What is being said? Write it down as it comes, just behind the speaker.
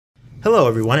Hello,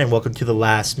 everyone, and welcome to the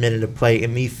last minute of play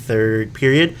in the third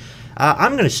period.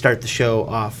 I'm going to start the show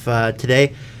off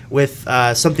today with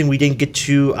something we didn't get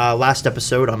to last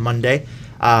episode on Monday.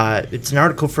 It's an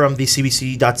article from the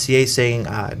CBC.ca saying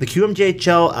the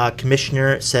QMJHL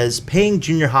Commissioner says paying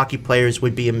junior hockey players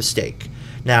would be a mistake.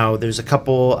 Now, there's a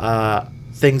couple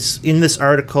things in this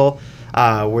article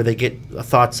where they get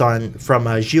thoughts on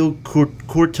from Gilles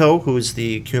Courteau, who is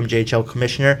the QMJHL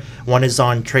Commissioner. One is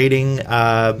on trading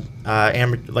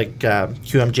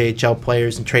QMJHL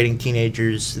players and trading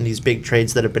teenagers and these big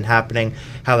trades that have been happening,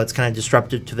 how that's kind of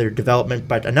disruptive to their development.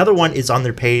 But another one is on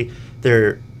the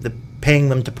paying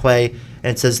them to play,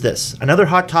 and it says this: another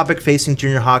hot topic facing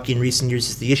junior hockey in recent years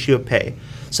is the issue of pay.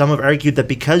 Some have argued that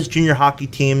because junior hockey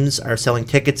teams are selling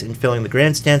tickets and filling the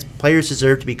grandstands, players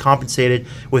deserve to be compensated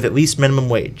with at least minimum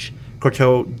wage.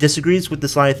 Courteau disagrees with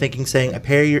this line of thinking, saying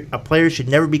a player should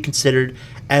never be considered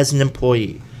as an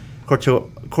employee.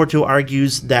 Courteau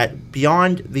argues that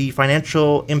beyond the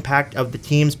financial impact of the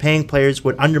teams, paying players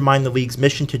would undermine the league's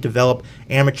mission to develop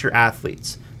amateur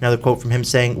athletes. Another quote from him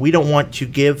saying, "We don't want to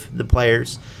give the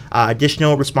players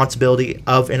additional responsibility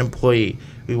of an employee.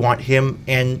 We want him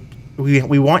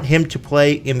to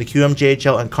play in the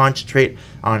QMJHL and concentrate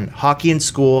on hockey in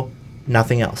school,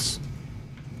 nothing else."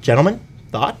 Gentlemen,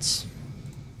 thoughts?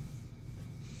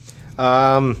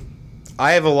 I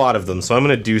have a lot of them, so I'm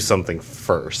going to do something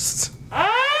first.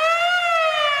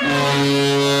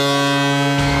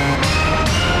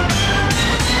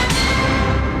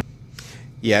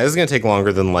 Yeah, this is going to take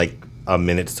longer than like a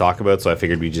minute to talk about, so I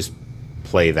figured we'd just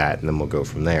play that and then we'll go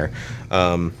from there.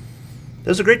 That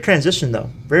was a great transition,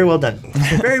 though. Very well done.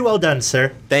 Very well done,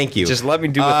 sir. Thank you. Just let me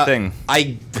do a thing.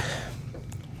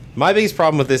 My biggest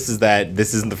problem with this is that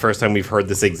this isn't the first time we've heard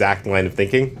this exact line of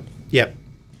thinking. Yep.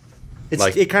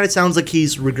 It kind of sounds like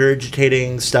he's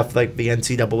regurgitating stuff like the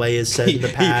NCAA has said in the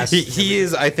past. He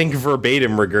is, I think,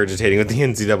 verbatim regurgitating what the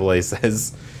NCAA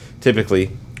says,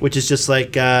 typically. Which is just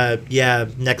like,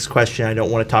 next question, I don't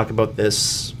want to talk about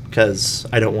this because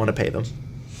I don't want to pay them.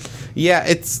 Yeah,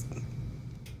 it's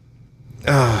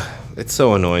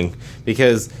so annoying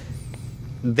because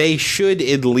they should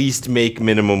at least make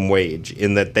minimum wage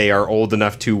in that they are old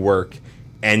enough to work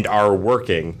and are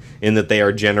working, in that they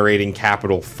are generating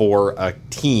capital for a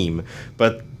team.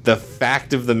 But the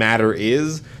fact of the matter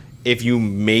is, if you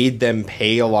made them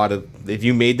pay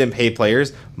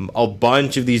players, a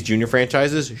bunch of these junior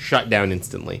franchises shut down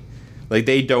instantly. Like,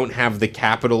 they don't have the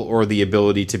capital or the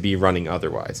ability to be running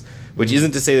otherwise. Which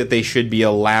isn't to say that they should be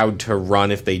allowed to run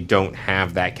if they don't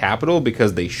have that capital,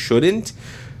 because they shouldn't.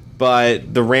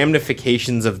 But the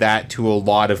ramifications of that to a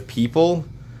lot of people,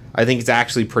 I think, is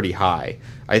actually pretty high.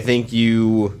 I think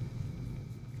you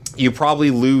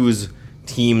probably lose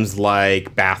teams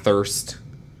like Bathurst.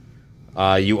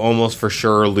 You almost for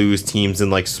sure lose teams in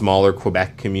like smaller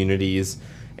Quebec communities.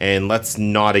 And let's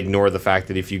not ignore the fact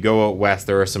that if you go out west,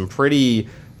 there are some pretty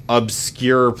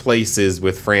obscure places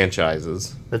with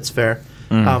franchises. That's fair.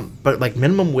 But like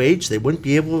minimum wage, they wouldn't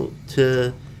be able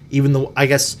to, even though I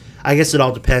guess it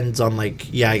all depends on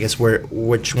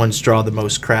which ones draw the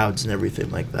most crowds and everything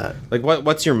like that. Like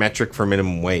what's your metric for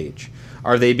minimum wage?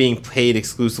 Are they being paid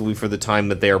exclusively for the time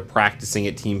that they are practicing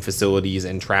at team facilities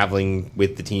and traveling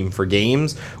with the team for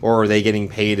games, or are they getting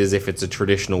paid as if it's a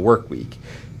traditional work week?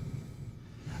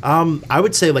 I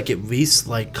would say like at least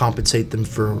like compensate them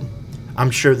for, I'm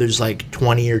sure there's like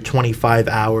 20 or 25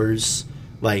 hours,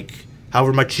 like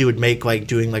however much you would make like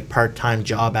doing like part-time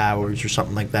job hours or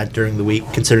something like that during the week,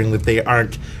 considering that they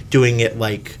aren't doing it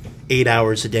like 8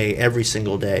 hours a day every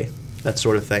single day, that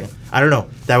sort of thing. I don't know.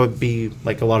 That would be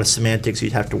like a lot of semantics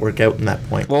you'd have to work out in that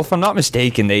point. Well, if I'm not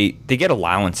mistaken, they get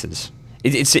allowances.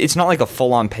 It's not like a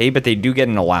full-on pay, but they do get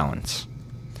an allowance.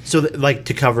 So, like,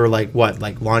 to cover, like, what?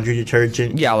 Like, laundry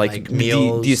detergent? Yeah, like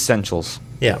meals? The essentials.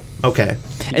 Yeah, okay.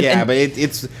 But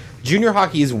it's... Junior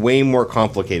hockey is way more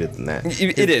complicated than that.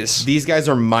 It is. These guys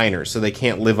are minors, so they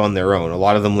can't live on their own. A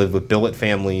lot of them live with billet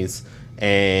families,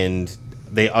 and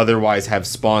they otherwise have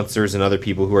sponsors and other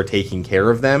people who are taking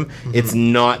care of them. Mm-hmm. It's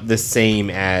not the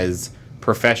same as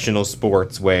professional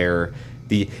sports where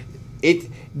the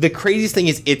craziest thing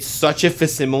is it's such a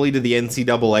facsimile to the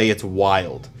NCAA, it's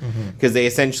wild. Because they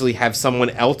essentially have someone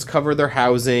else cover their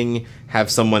housing, have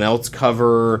someone else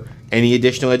cover any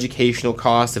additional educational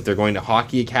costs. If they're going to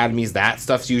hockey academies, that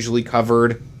stuff's usually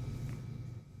covered.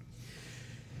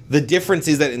 The difference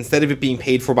is that instead of it being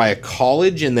paid for by a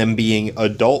college and them being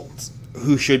adults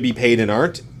who should be paid and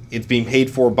aren't, it's being paid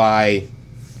for by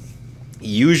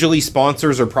usually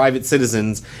sponsors or private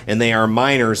citizens, and they are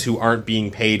minors who aren't being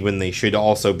paid when they should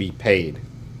also be paid.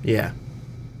 Yeah.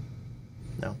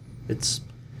 No, it's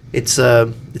it's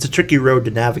a tricky road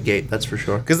to navigate, that's for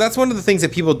sure. Because that's one of the things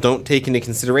that people don't take into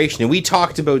consideration. And we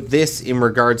talked about this in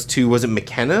regards to, was it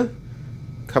McKenna?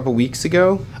 A couple weeks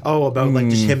ago? Oh, about like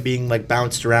just him being like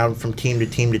bounced around from team to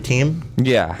team to team?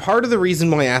 Yeah. Part of the reason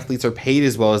why athletes are paid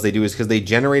as well as they do is because they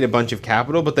generate a bunch of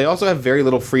capital, but they also have very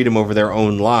little freedom over their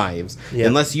own lives. Yeah.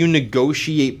 Unless you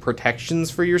negotiate protections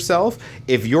for yourself,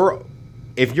 if your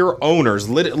owners,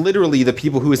 literally the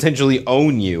people who essentially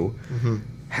own you,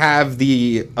 have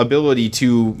the ability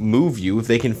to move you, if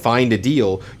they can find a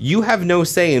deal, you have no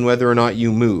say in whether or not you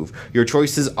move. Your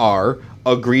choices are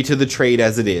agree to the trade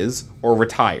as it is or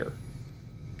retire.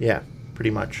 Yeah, pretty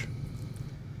much.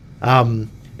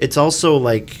 It's also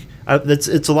like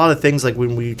it's a lot of things, like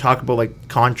when we talk about like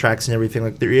contracts and everything,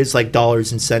 like there is like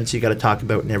dollars and cents you got to talk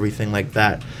about and everything like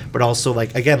that, but also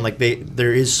like again, like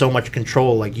there is so much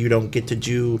control, like you don't get to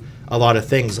do a lot of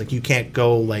things, like you can't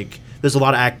go, like there's a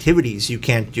lot of activities you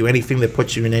can't do, anything that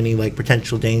puts you in any like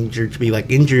potential danger to be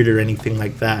like injured or anything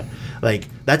like that, like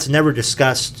that's never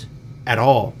discussed at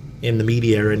all in the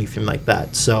media or anything like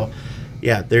that. So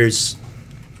yeah, there's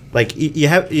like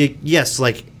yes,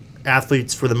 like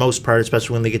athletes for the most part,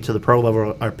 especially when they get to the pro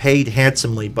level, are paid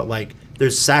handsomely, but like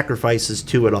there's sacrifices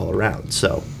to it all around,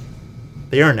 so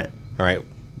they earn it. All right,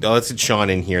 let's get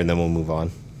Sean in here and then we'll move on.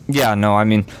 Yeah, no, I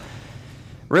mean,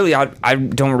 really, I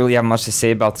don't really have much to say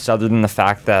about this other than the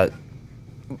fact that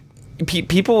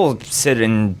people sit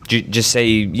and just say,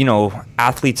 you know,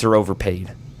 athletes are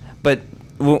overpaid. But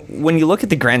when you look at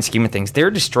the grand scheme of things,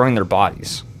 they're destroying their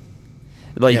bodies.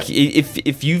 Like,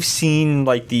 if you've seen,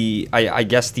 like, I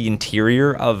guess the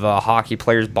interior of a hockey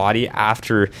player's body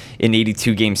after an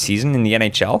 82-game season in the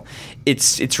NHL,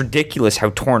 it's ridiculous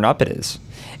how torn up it is.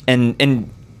 And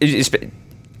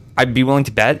I'd be willing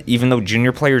to bet, even though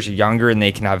junior players are younger and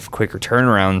they can have quicker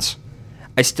turnarounds,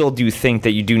 I still do think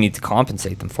that you do need to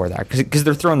compensate them for that because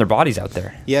they're throwing their bodies out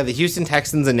there. Yeah, the Houston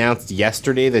Texans announced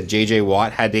yesterday that J.J.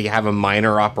 Watt had to have a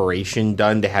minor operation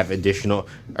done to have additional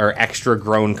or extra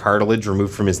grown cartilage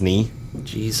removed from his knee.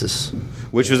 Jesus.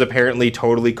 Which was apparently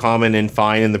totally common and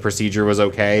fine, and the procedure was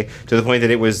okay, to the point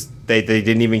that it was they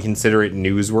didn't even consider it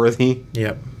newsworthy.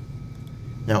 Yep.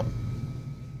 No.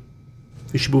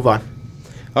 We should move on.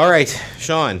 All right,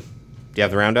 Sean, do you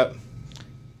have the roundup?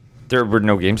 There were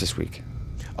no games this week.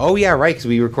 Oh, yeah, right, because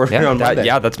we recorded it on Monday.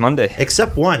 Yeah, that's Monday.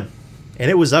 Except one, and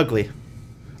it was ugly.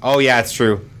 Oh, yeah, it's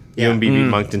true. Yeah. UMB beat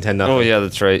Moncton 10-0. Oh, yeah,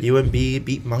 that's right. UMB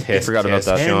beat Moncton. I forgot about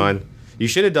that. Sean. You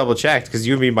should have double-checked, because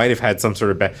UMB might have had some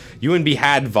sort of bet. UMB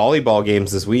had volleyball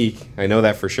games this week. I know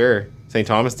that for sure. St.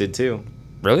 Thomas did, too.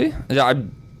 Really? I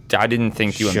didn't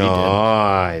think UMB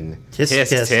Sean. Tisk,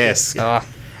 Tisk. tisk, tisk.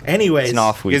 Anyways. It's an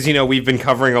off week. Because, you know, we've been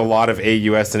covering a lot of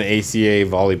AUS and ACAA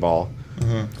volleyball.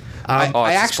 Mm-hmm.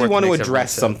 I actually want to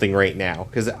address something right now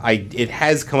because it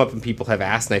has come up and people have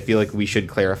asked, and I feel like we should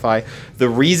clarify. The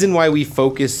reason why we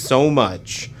focus so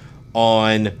much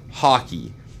on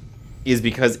hockey is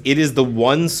because it is the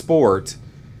one sport.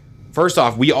 First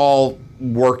off, we all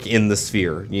work in the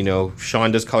sphere. You know,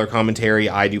 Sean does color commentary.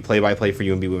 I do play-by-play for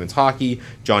UMB women's hockey.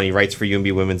 Johnny writes for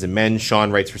UMB women's and men's.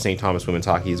 Sean writes for St. Thomas women's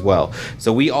hockey as well.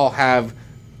 So we all have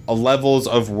levels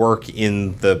of work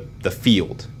in the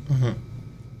field. Mm-hmm.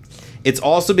 It's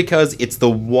also because it's the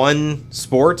one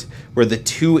sport where the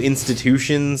two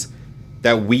institutions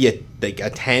that we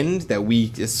attend, that we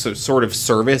sort of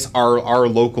service our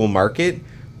local market,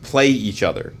 play each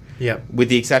other. Yeah. With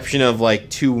the exception of like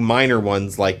two minor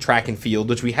ones like track and field,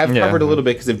 which we have covered a little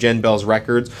bit because of Jen Bell's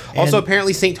records. Also,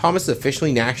 apparently St. Thomas is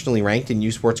officially nationally ranked in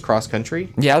U Sports cross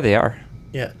country. Yeah, they are.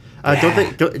 Yeah. Does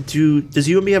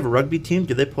UMB have a rugby team?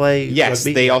 Do they play Yes,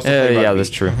 rugby? they also play rugby. Yeah, that's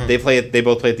true. Mm-hmm. They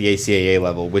both play at the ACAA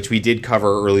level, which we did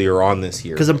cover earlier on this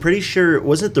year. Because I'm pretty sure,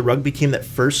 wasn't it the rugby team that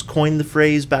first coined the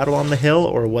phrase "battle on the hill,"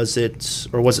 or was it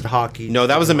hockey? No,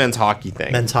 that was a men's hockey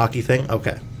thing. Men's hockey thing.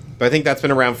 Okay. But I think that's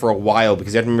been around for a while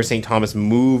because you have to remember St. Thomas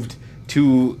moved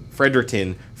to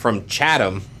Fredericton from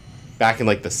Chatham back in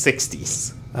like the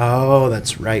 60s. Oh,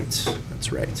 that's right.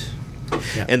 That's right.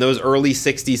 Yeah. And those early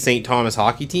 60s St. Thomas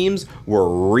hockey teams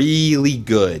were really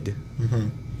good. Mm-hmm.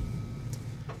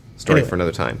 Story for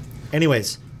another time.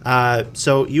 Anyways,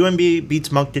 so UMB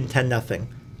beats Moncton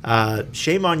 10-0.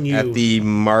 Shame on you. At the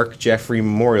Mark Jeffrey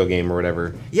Memorial Game or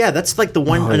whatever. Yeah, that's like the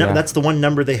one. Oh, yeah. That's the one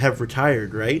number they have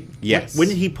retired, right? Yes. When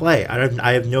did he play?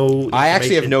 I have no. I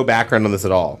actually have no background on this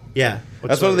at all. Yeah.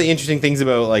 That's one of the interesting things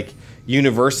about like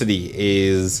university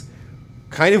is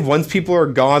kind of once people are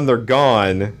gone, they're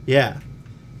gone. Yeah.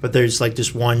 but there's like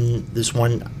there's just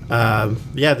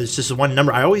one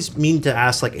number. I always mean to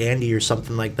ask like Andy or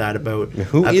something like that about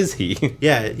Who is he?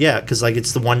 Yeah, because like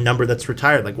it's the one number that's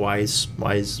retired. Like why is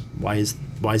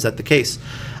that the case?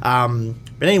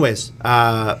 But anyways,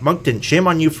 Moncton, shame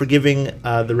on you for giving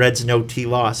the Reds an OT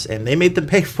loss, and they made them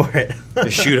pay for it. A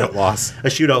shootout loss. A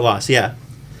shootout loss, yeah.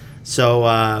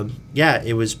 So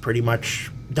it was pretty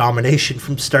much domination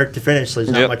from start to finish. So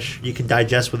there's not much you can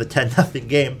digest with a 10-0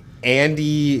 game.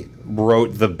 Andy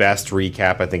wrote the best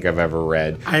recap I think I've ever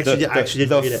read. I actually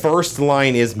did read it. The first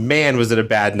line is, "Man, was it a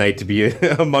bad night to be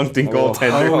a Moncton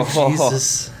goaltender." Oh,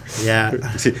 Jesus. Yeah.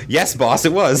 Yes, boss,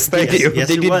 it was. Thank you. Yes,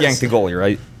 they it did was. yank the goalie,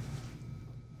 right?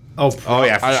 Oh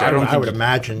yeah, for sure. I would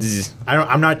imagine.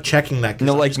 I'm not checking that.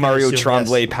 No, like Mario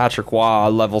Tremblay, Yes. Patrick Waugh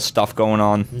level stuff going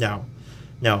on.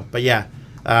 No, but yeah.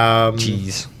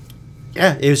 Jeez.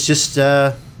 Yeah, it was just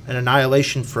an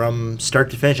annihilation from start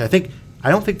to finish. I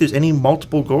don't think there's any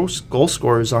multiple goal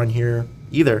scorers on here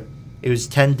either. It was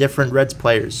 10 different Reds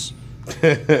players.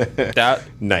 That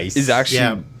nice is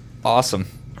actually awesome.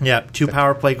 Yeah, 2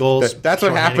 power play goals. That's what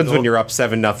shorthanded happens goal. when you're up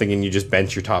 7-0 and you just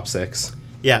bench your top 6.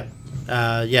 Yeah.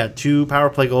 2 power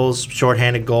play goals,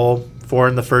 shorthanded goal, 4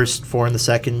 in the first, 4 in the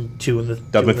second, 2 in the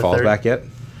Dove 2 in the McFall's third. back yet?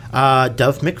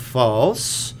 Dove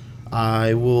McFalls.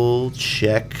 I will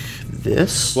check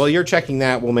this. Well, you're checking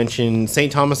that. We'll mention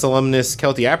St. Thomas alumnus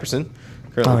Kelty Apperson.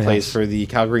 Currently plays for the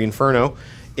Calgary Inferno.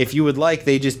 If you would like,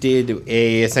 they just did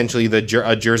essentially a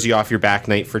jersey off your back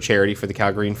night for charity for the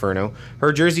Calgary Inferno.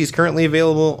 Her jersey is currently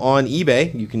available on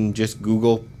eBay. You can just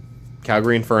Google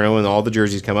Calgary Inferno and all the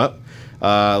jerseys come up.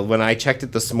 When I checked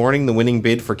it this morning, the winning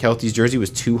bid for Kelty's jersey was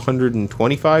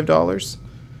 $225.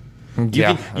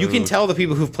 You can tell the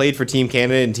people who've played for Team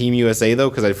Canada and Team USA though,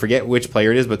 because I forget which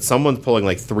player it is, but someone's pulling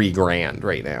like $3,000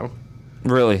 right now.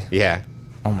 Really? Yeah,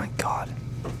 Oh my god.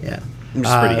 Yeah. which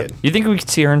is pretty good. You think we could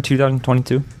see her in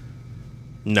 2022?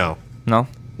 No. No.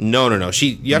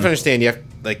 You have to understand.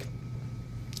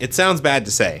 It sounds bad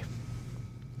to say,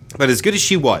 but as good as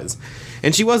she was,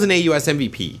 and she was an AUS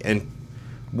MVP, and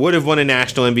would have won a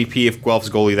national MVP if Guelph's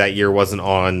goalie that year wasn't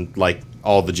on like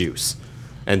all the juice.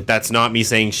 And that's not me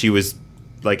saying she was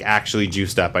like actually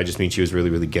juiced up. I just mean she was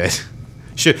really, really good.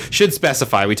 Should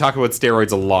specify. We talk about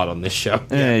steroids a lot on this show.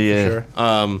 Yeah. Sure.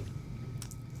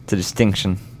 It's a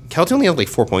distinction. Kelty only had like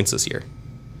 4 points this year.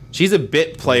 She's a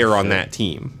bit player on that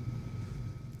team,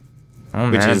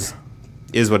 Oh, which man.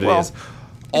 is what it is.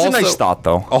 It's a nice thought,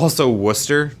 though. Also,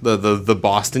 Worcester, the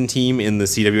Boston team in the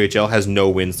CWHL, has no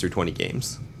wins through 20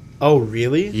 games. Oh,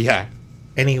 really? Yeah.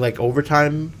 Any like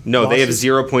overtime? No, they have losses?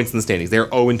 0 points in the standings. They're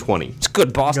 0-20. It's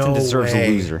good. Boston No deserves way. a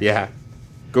loser. Yeah.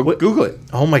 Google it.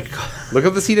 Oh my god. Look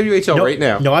up the CWHL right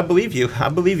now. No, I believe you.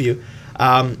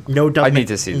 No Dove. I need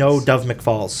to see No this. Dove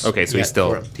McFalls. Okay, so yet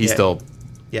for him. he's still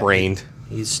Yeah. brained.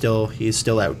 He's still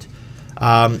out.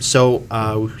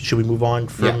 Should we move on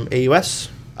from AUS?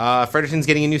 Fredericton's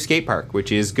getting a new skate park,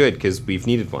 which is good because we've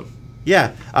needed one.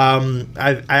 Yeah.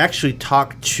 I actually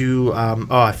talked to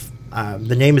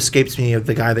the name escapes me of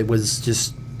the guy that was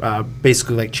just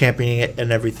basically like championing it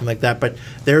and everything like that. But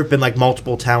there have been like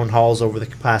multiple town halls over the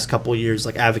past couple of years,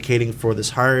 like advocating for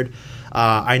this hard.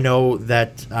 I know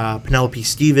that Penelope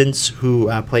Stevens,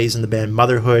 who plays in the band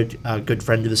Motherhood, a good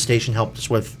friend of the station, helped us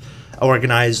with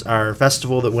organize our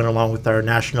festival that went along with our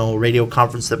national radio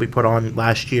conference that we put on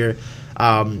last year.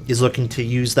 Is looking to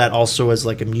use that also as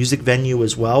like a music venue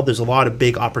as well. There's a lot of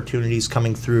big opportunities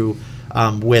coming through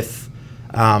with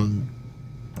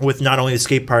not only the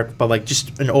skate park but like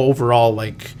just an overall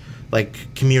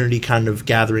like community kind of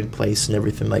gathering place and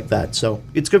everything like that. So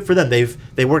it's good for them.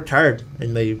 They worked hard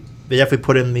and they definitely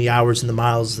put in the hours and the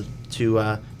miles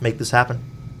to make this happen.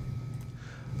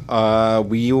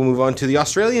 We will move on to the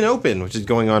Australian Open, which is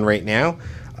going on right now.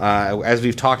 As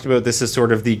we've talked about, this is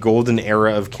sort of the golden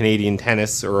era of Canadian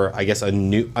tennis, or I guess a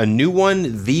new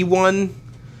one, the one.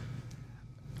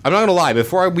 I'm not going to lie,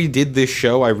 before we did this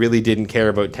show, I really didn't care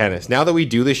about tennis. Now that we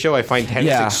do this show, I find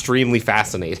tennis extremely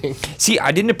fascinating. See,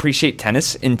 I didn't appreciate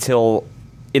tennis until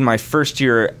in my first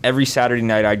year, every Saturday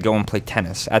night I'd go and play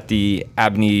tennis at the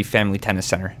Abney Family Tennis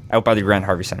Center, out by the Grand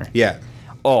Harvey Center. Yeah.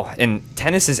 Oh, and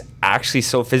tennis is actually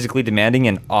so physically demanding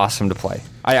and awesome to play.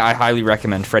 I highly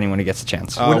recommend for anyone who gets a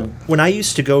chance. When I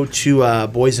used to go to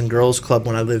Boys and Girls Club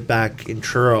when I lived back in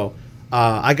Truro,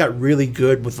 I got really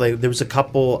good with there was a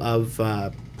couple of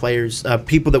players,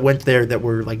 people that went there that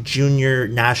were like junior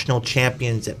national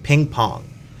champions at ping pong,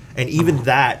 and even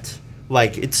that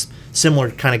it's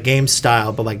similar kind of game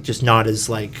style, but like just not as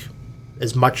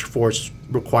as much force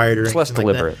required or it's less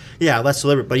deliberate. Yeah, less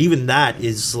deliberate. But even that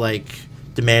is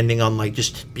demanding on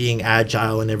just being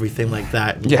agile and everything like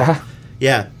that. Yeah.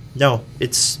 Yeah. No,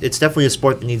 it's definitely a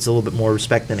sport that needs a little bit more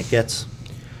respect than it gets.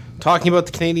 Talking about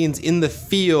the Canadians in the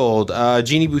field,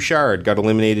 Jeannie Bouchard got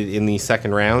eliminated in the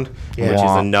second round, which is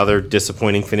another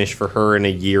disappointing finish for her in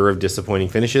a year of disappointing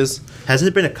finishes. Hasn't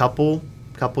it been a couple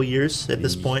years at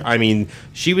this point? I mean,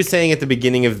 she was saying at the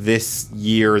beginning of this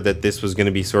year that this was going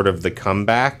to be sort of the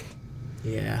comeback.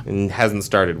 Yeah. And hasn't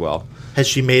started well. Has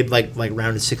she made like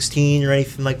round of 16 or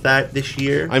anything like that this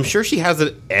year? I'm sure she has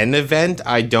an event.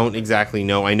 I don't exactly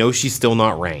know. I know she's still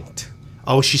not ranked.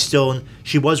 Oh, she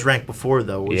was ranked before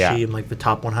though. Was she in like the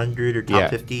top 100 or top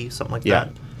 50, something like that?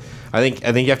 I think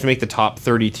you have to make the top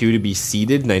 32 to be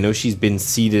seeded, and I know she's been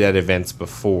seeded at events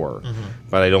before,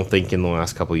 but I don't think in the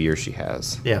last couple of years she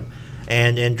has. Yeah.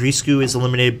 And Andreescu is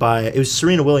eliminated by, it was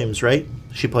Serena Williams, right?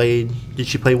 Did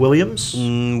she play Williams?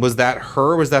 Was that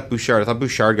her or was that Bouchard? I thought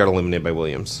Bouchard got eliminated by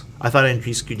Williams. I thought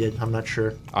Andreescu did. I'm not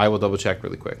sure. I will double check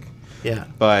really quick. Yeah.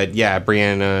 But yeah,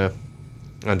 Brianna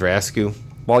Andreescu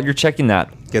While you're checking that,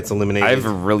 gets eliminated. I have a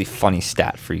really funny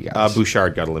stat for you guys.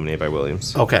 Bouchard got eliminated by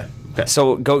Williams. Okay.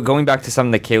 So going back to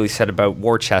something that Kaylee said about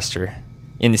Worcester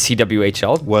in the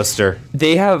CWHL. Worcester.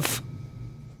 They have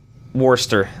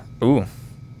Worcester. Ooh.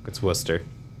 It's Worcester.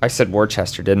 I said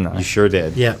Worcester, didn't I? You sure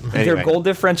did. Yeah. Anyway. Their goal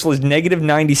differential is negative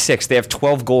 96. They have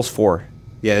 12 goals for.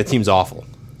 Yeah, that team's awful.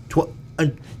 12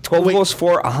 goals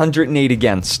for, 108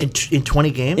 against. In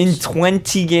 20 games? In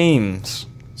 20 games.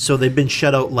 So they've been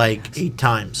shut out like 8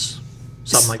 times.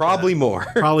 Something like Probably that. more.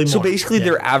 Probably more. So basically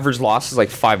their average loss is like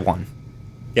 5-1.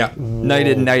 Yeah. Night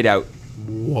in, night out.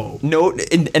 Whoa. No,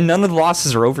 and none of the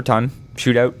losses are overtime.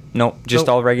 Shootout. No, just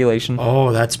all regulation.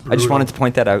 Oh, that's brutal. I just wanted to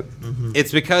point that out.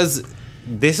 It's because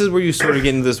this is where you sort of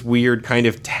get into this weird kind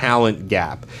of talent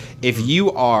gap. If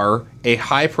you are a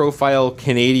high-profile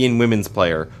Canadian women's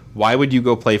player, why would you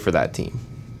go play for that team?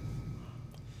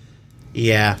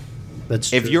 Yeah, that's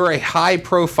true. If you're a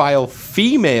high-profile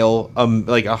female,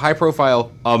 like a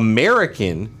high-profile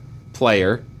American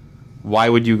player, why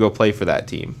would you go play for that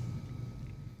team?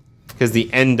 Because the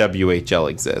NWHL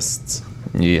exists.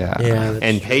 Yeah.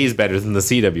 And pays better than the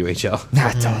CWHL.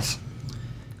 That does.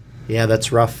 Yeah,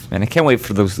 that's rough. Man, I can't wait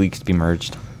for those leagues to be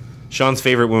merged. Sean's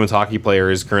favorite women's hockey player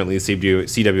is currently the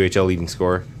CWHL leading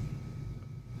scorer.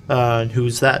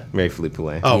 Who's that? Marie-Philippe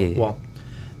Poulin. Oh, Yeah. well,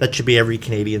 that should be every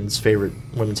Canadian's favorite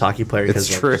women's hockey player. It's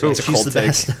true. She's It's a cold the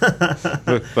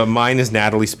best. But mine is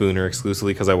Natalie Spooner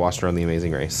exclusively because I watched her on The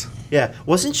Amazing Race. Yeah,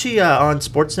 wasn't she on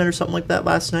Sportsnet or something like that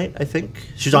last night? I think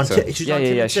she's on. So. She's Yeah, on yeah,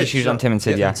 Tim yeah. and Sid. She was on Tim and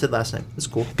Sid, yeah. Sid last night. That's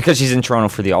cool. Because she's in Toronto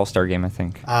for the All-Star game, I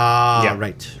think. Yeah, Yeah.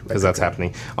 right. Because that's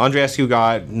happening. Andreescu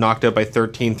got knocked out by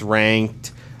 13th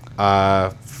ranked.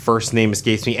 First name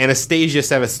escapes me. Anastasia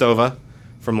Sevastova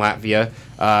from Latvia.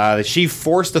 She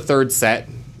forced a third set,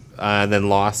 then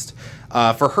lost.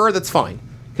 For her, that's fine.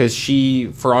 Because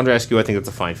for Andreescu, I think that's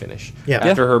a fine finish. Yeah.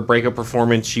 After her breakup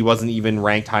performance, she wasn't even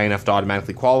ranked high enough to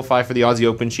automatically qualify for the Aussie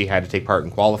Open. She had to take part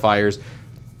in qualifiers.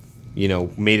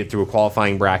 Made it through a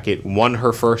qualifying bracket, won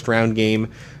her first round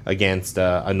game against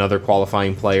another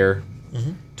qualifying player,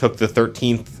 took the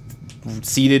 13th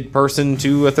seeded person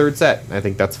to a third set. I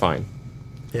think that's fine.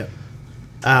 Yeah.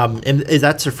 And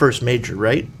that's her first major,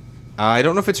 right? I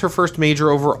don't know if it's her first major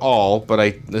overall, but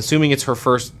assuming it's her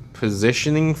first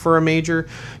positioning for a major.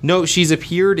 No, she's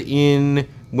appeared in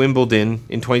Wimbledon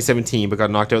in 2017, but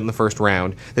got knocked out in the first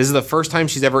round. This is the first time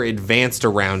she's ever advanced a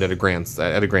round at a Grand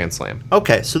Slam.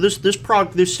 Okay, so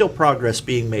there's still progress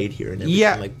being made here and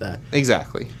everything like that.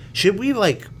 Exactly. Should we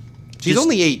She's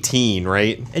only 18,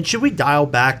 right? And should we dial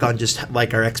back on just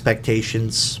like our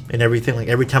expectations and everything? Like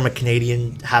every time a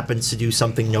Canadian happens to do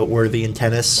something noteworthy in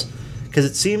tennis, because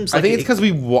it seems like I think it's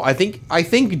because I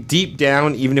think deep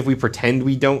down, even if we pretend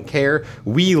we don't care,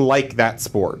 we like that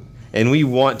sport and we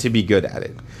want to be good at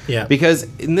it. Yeah. Because,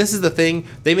 and this is the thing,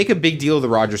 they make a big deal of the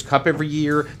Rogers Cup every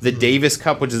year, the Davis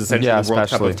Cup, which is essentially the World Cup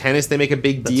especially. of tennis, they make a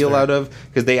big deal out of,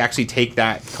 because they actually take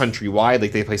that countrywide.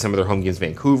 Like, they play some of their home games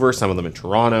in Vancouver, some of them in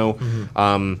Toronto.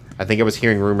 I think I was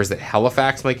hearing rumors that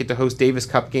Halifax might get to host Davis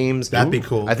Cup games. That'd be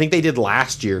cool. I think they did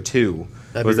last year, too.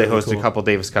 That'd was be they really hosted cool. a couple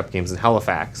Davis Cup games in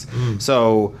Halifax.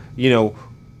 So,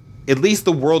 at least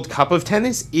the World Cup of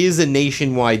tennis is a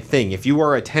nationwide thing. If you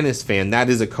are a tennis fan, that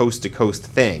is a coast-to-coast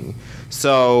thing.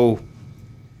 So,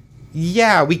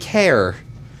 yeah, we care.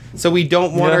 So we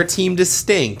don't want our team to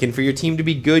stink. And for your team to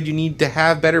be good, you need to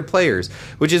have better players.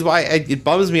 Which is why it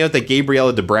bums me out that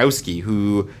Gabriela Dabrowski,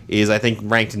 who is, I think,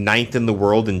 ranked 9th in the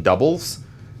world in doubles,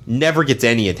 never gets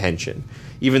any attention.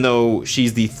 Even though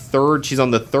she's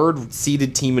on the third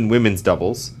seeded team in women's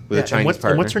doubles with a Chinese partner.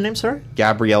 And what's her name, sorry?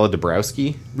 Gabriela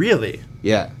Dabrowski. Really?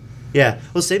 Yeah. Yeah.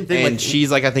 Well, same thing. And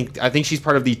she's like, I think she's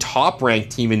part of the top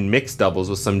ranked team in mixed doubles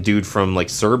with some dude from like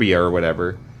Serbia or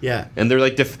whatever. Yeah. And they're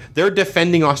like they're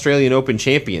defending Australian Open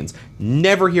champions.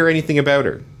 Never hear anything about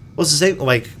her. Well, it's the same.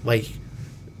 Like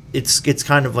it's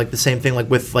kind of like the same thing like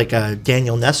with like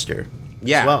Daniel Nestor.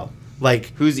 Yeah. As well, like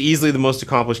who's easily the most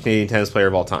accomplished Canadian tennis player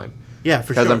of all time. Yeah,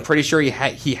 for sure. Because I'm pretty sure he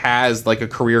has like a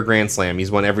career Grand Slam. He's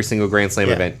won every single Grand Slam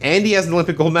event, and he has an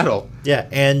Olympic gold medal. Yeah,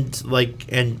 but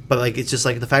it's just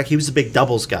like the fact he was a big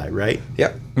doubles guy, right?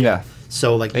 Yep. Yeah.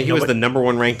 So like I think he was the number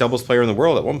 1 ranked doubles player in the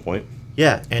world at one point.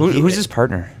 Yeah, and Who's his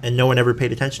partner? And no one ever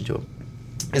paid attention to him.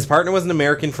 His partner was an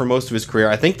American for most of his career.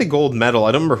 I think the gold medal.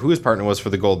 I don't remember who his partner was for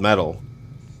the gold medal.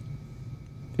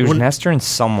 It was Nestor and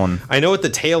someone. I know at the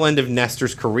tail end of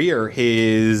Nestor's career,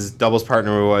 his doubles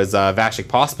partner was Vasek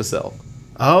Pospisil.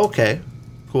 Oh, okay.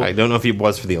 Cool. I don't know if he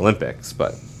was for the Olympics,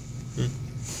 but...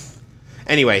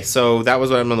 Anyway, so that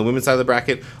was what I'm on the women's side of the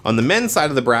bracket. On the men's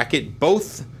side of the bracket,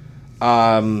 both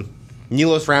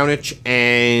Milos Raonic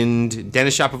and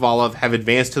Denis Shapovalov have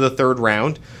advanced to the third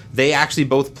round. They actually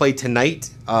both play tonight.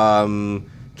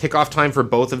 Kickoff time for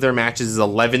both of their matches is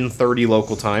 11:30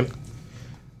 local time.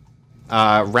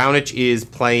 Raonic is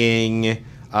playing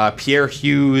Pierre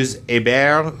Hughes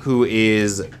Hebert, who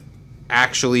is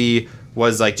actually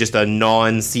was like just a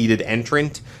non-seeded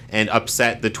entrant and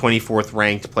upset the 24th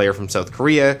ranked player from South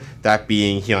Korea, that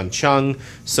being Hyun Chung.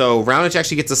 So Raonic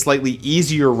actually gets a slightly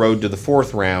easier road to the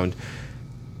fourth round.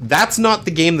 That's not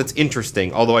the game that's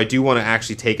interesting, although I do want to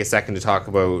actually take a second to talk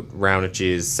about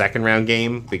Raonic's second round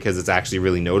game because it's actually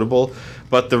really notable.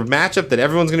 But the matchup that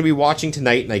everyone's going to be watching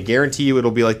tonight, and I guarantee you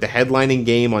it'll be like the headlining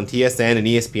game on TSN and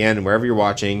ESPN and wherever you're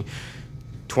watching,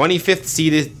 25th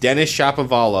seeded Denis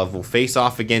Shapovalov will face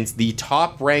off against the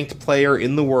top-ranked player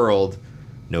in the world,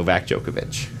 Novak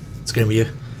Djokovic. It's gonna be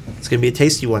a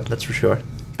tasty one, that's for sure.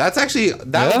 That's actually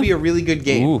would be a really good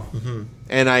game. Mm-hmm.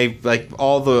 And I like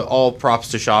all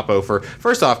props to Shapo for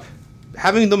first off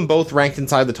having them both ranked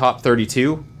inside the top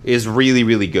 32 is really,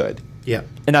 really good. Yeah,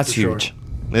 and that's huge. Sure.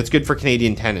 It's good for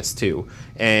Canadian tennis too.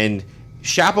 And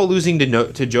Shapo losing to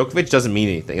Djokovic doesn't mean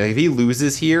anything. Like if he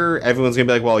loses here, everyone's gonna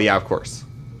be like, well, yeah, of course.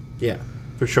 Yeah,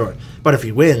 for sure. But if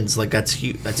he wins, like that's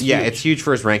huge. Yeah, it's huge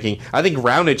for his ranking. I think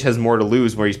Raonic has more to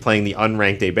lose where he's playing the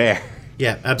unranked Hebert.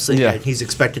 Yeah, absolutely. Yeah. He's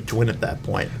expected to win at that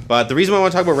point. But the reason why I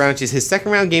want to talk about Raonic is his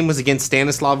second round game was against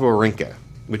Stanislav Wawrinka,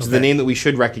 which is the name that we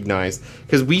should recognize.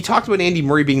 Because we talked about Andy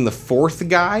Murray being the fourth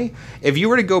guy. If you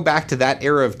were to go back to that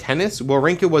era of tennis,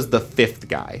 Wawrinka was the fifth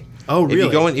guy. Oh, really?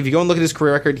 If you go and look at his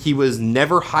career record, he was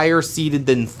never higher seeded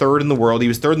than third in the world. He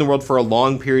was third in the world for a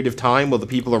long period of time while the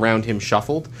people around him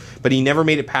shuffled. But he never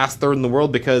made it past third in the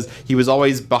world because he was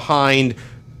always behind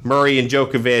Murray and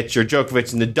Djokovic, or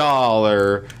Djokovic and Nadal,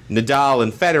 or Nadal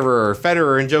and Federer, or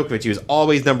Federer and Djokovic. He was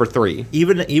always number 3.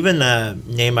 Even a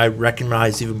name I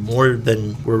recognize even more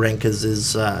than Wawrinka's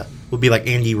is would be like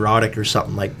Andy Roddick or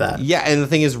something like that. Yeah, and the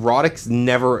thing is, Roddick's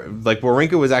never like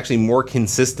Wawrinka was actually more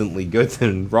consistently good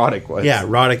than Roddick was. Yeah,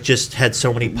 Roddick just had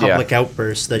so many public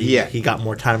outbursts that he got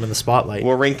more time in the spotlight.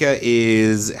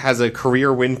 Wawrinka has a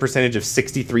career win percentage of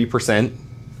 63%.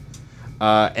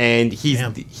 And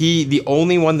the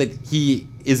only one that he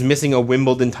is missing a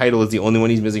Wimbledon title is the only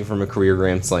one he's missing from a career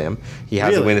Grand Slam. He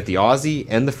has a win at the Aussie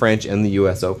and the French and the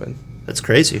U.S. Open. That's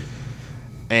crazy.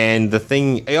 And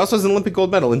he also has an Olympic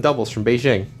gold medal in doubles from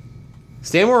Beijing.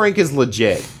 Stan Wawrinka is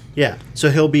legit. Yeah, so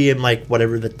he'll be in like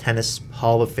whatever the tennis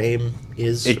Hall of Fame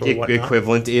is or whatnot.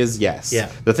 Equivalent is, yes.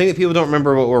 Yeah. The thing that people don't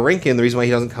remember about Wawrinka and the reason why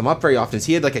he doesn't come up very often is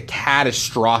he had like a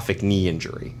catastrophic knee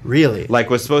injury. Really? Like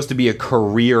was supposed to be a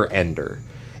career ender.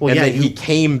 Well, and yeah, then he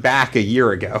came back a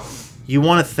year ago. You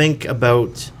want to think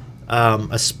about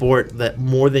a sport that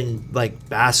more than like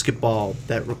basketball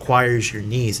that requires your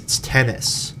knees. It's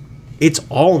tennis. It's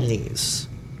all knees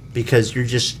because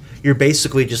you're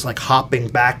basically just like hopping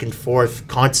back and forth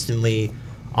constantly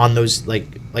on those like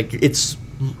it's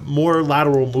more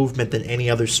lateral movement than any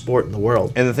other sport in the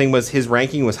world. And the thing was, his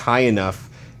ranking was high enough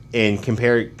and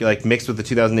mixed with the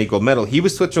 2008 gold medal. He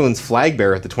was Switzerland's flag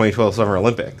bearer at the 2012 Summer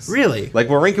Olympics. Really? Like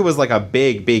Wawrinka was like a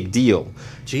big deal.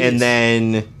 Jeez. And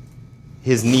then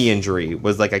his knee injury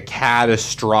was like a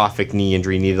catastrophic knee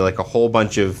injury. He needed like a whole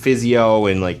bunch of physio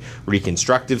and like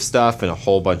reconstructive stuff and a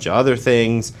whole bunch of other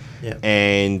things. Yeah.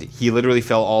 And he literally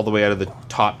fell all the way out of the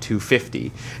top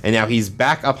 250. And now he's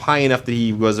back up high enough that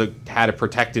he had a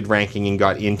protected ranking and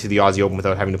got into the Aussie Open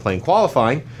without having to play in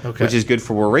qualifying, which is good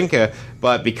for Wawrinka.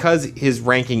 But because his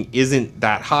ranking isn't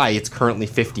that high, it's currently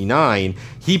 59,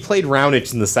 he played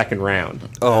Raonic in the second round.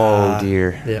 Oh,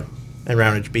 dear. Yeah, and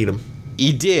Raonic beat him.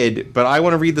 He did, but I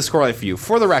want to read the scoreline for you.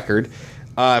 For the record,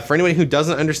 for anyone who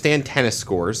doesn't understand tennis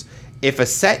scores, if a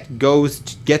set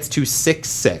gets to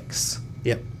 6-6...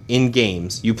 Yep. in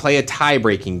games, you play a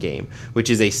tie-breaking game, which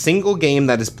is a single game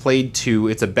that is played to,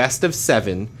 it's a best of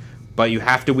 7, but you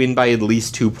have to win by at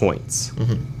least 2 points.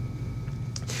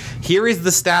 Here is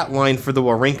the stat line for the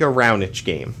Wawrinka-Raonic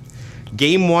game.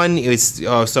 Game 1 is,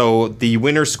 so the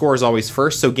winner score is always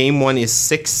first, so game 1 is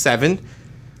 6-7.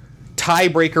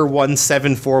 Tiebreaker won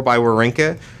 7-4 by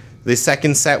Wawrinka. The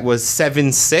second set was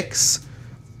 7-6.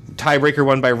 Tiebreaker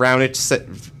won by Raonic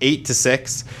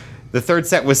 8-6. The third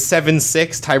set was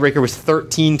 7-6. Tiebreaker was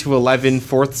 13-11.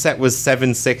 Fourth set was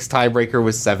 7-6. Tiebreaker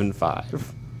was 7-5.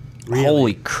 Really?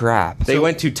 Holy crap. They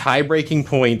went to tie-breaking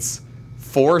points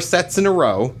 4 sets in a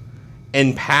row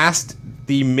and passed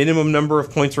the minimum number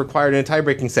of points required in a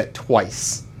tie-breaking set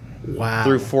twice. Wow.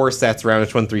 Through 4 sets,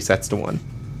 Raonic won 3 sets to 1.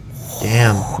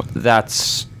 Damn.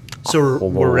 That's... So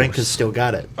Wawrinka's still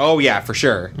got it. Oh, yeah, for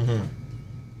sure.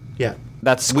 Yeah.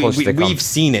 That's close to come. We've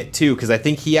seen it, too, because I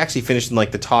think he actually finished in,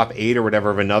 like, the top 8 or whatever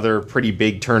of another pretty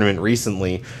big tournament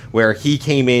recently, where he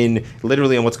came in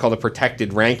literally on what's called a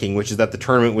protected ranking, which is that the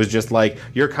tournament was just like,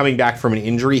 you're coming back from an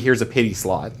injury, here's a pity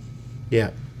slot. Yeah.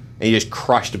 And he just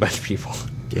crushed a bunch of people.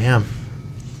 Damn.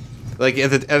 Like, at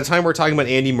the time we're talking about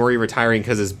Andy Murray retiring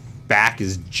because his back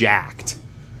is jacked.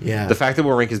 Yeah. The fact that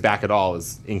Wawrinka's back at all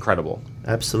is incredible.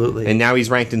 Absolutely. And now he's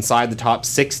ranked inside the top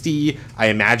 60. I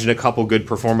imagine a couple good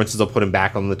performances will put him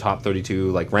back on the top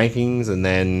 32 like rankings, and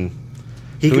then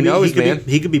who knows, man?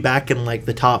 He could be back in like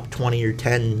the top 20 or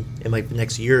 10 in like the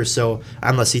next year or so,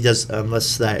 unless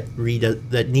that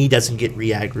knee doesn't get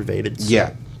re-aggravated. So,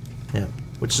 yeah.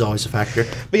 Which is always a factor.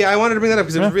 But yeah, I wanted to bring that up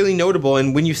because it was really notable.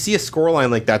 And when you see a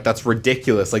scoreline like that, that's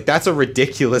ridiculous. Like, that's a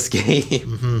ridiculous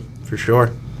game. For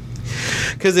sure.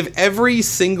 Because if every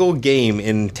single game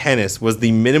in tennis was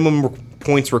the minimum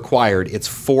points required, it's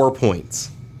 4 points.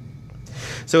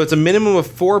 So it's a minimum of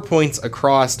 4 points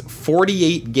across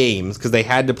 48 games because they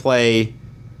had to play,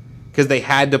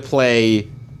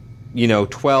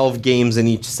 12 games in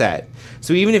each set.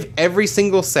 So even if every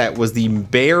single set was the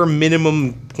bare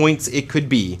minimum points it could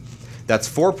be, that's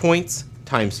 4 points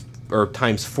times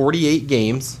 48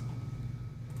 games.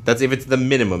 That's if it's the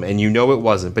minimum, and you know it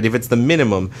wasn't. But if it's the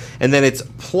minimum, and then it's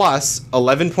plus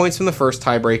 11 points from the first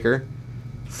tiebreaker,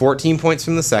 14 points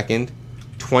from the second,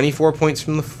 24 points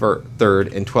from the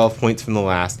third, and 12 points from the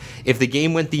last. If the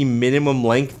game went the minimum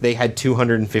length, they had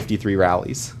 253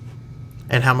 rallies.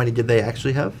 And how many did they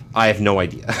actually have? I have no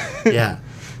idea. Yeah.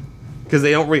 Because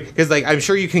they don't like I'm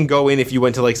sure you can go in if you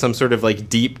went to like some sort of like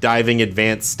deep diving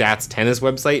advanced stats tennis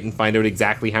website and find out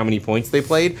exactly how many points they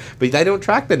played, but they don't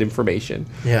track that information.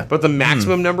 Yeah. But the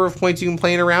maximum number of points you can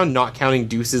play in a round, not counting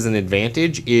deuces and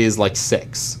advantage, is like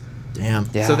 6. Damn.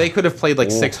 Yeah. So they could have played like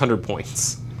 600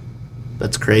 points.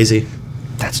 That's crazy.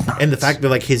 That's nuts. And the fact that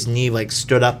like his knee like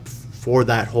stood up for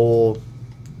that whole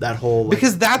like,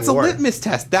 because that's war. a litmus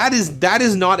test. That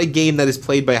is not a game that is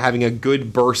played by having a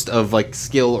good burst of like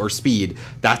skill or speed.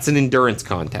 That's an endurance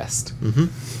contest.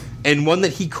 And one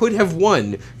that he could have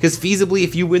won, because feasibly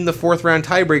if you win the 4th round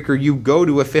tiebreaker, you go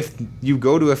to a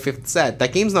fifth set.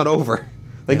 That game's not over.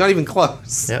 Like, not even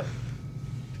close. Yep.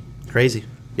 Crazy.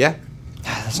 Yeah.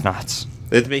 That's nuts.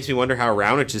 It makes me wonder how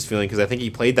Raonic is feeling, because I think he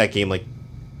played that game like,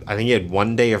 I think he had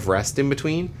 1 day of rest in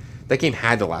between. That game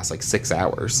had to last like 6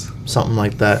 hours. Something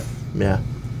like that. Yeah.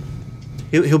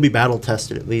 He'll be battle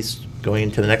tested at least going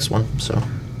into the next one. So.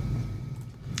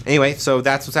 Anyway, so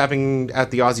that's what's happening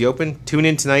at the Aussie Open. Tune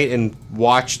in tonight and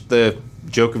watch the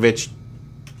Djokovic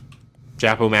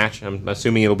Japo match. I'm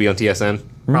assuming it'll be on TSN.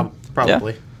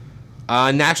 Probably.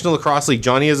 Yeah. National Lacrosse League.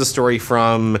 Johnny has a story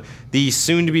from the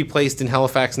soon-to-be placed in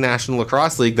Halifax National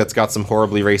Lacrosse League that's got some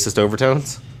horribly racist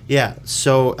overtones. Yeah,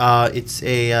 so it's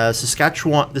a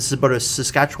Saskatchewan. This is about a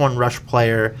Saskatchewan Rush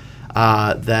player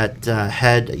that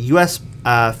had U.S.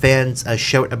 Fans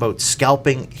shout about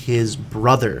scalping his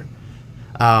brother.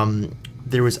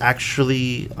 There was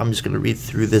actually, I'm just going to read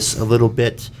through this a little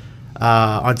bit.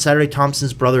 On Saturday,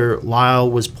 Thompson's brother Lyle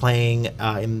was playing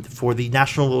for the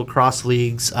National Lacrosse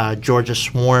League's Georgia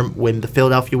Swarm when the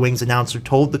Philadelphia Wings announcer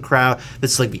told the crowd,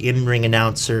 this is like the in-ring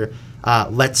announcer,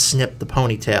 let's snip the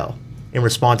ponytail. In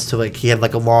response to like he had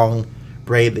like a long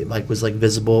braid that like was like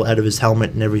visible out of his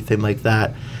helmet and everything like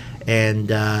that, and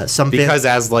because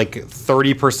as like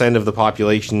 30% of the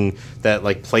population that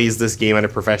like plays this game at a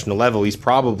professional level, he's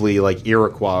probably like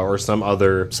Iroquois or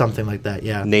something like that,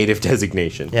 yeah, native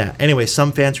designation. Yeah. Anyway,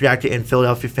 some fans reacted, and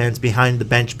Philadelphia fans behind the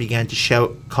bench began to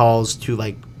shout calls to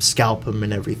like scalp him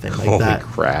and everything like that.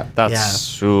 Holy crap! That's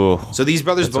So these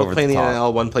brothers That's both play in the over the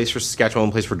NL. One plays for Saskatchewan,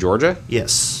 one plays for Georgia.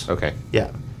 Yes. Okay.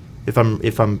 Yeah. If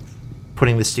I'm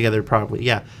putting this together properly,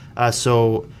 yeah.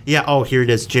 So yeah. Oh, here it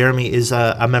is. Jeremy is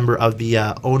a member of the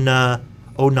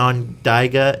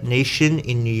Onondaga Nation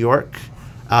in New York,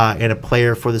 and a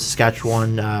player for the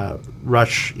Saskatchewan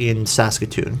Rush in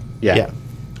Saskatoon. Yeah.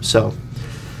 So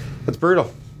That's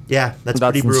brutal. yeah, that's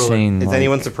pretty brutal. insane. Is like-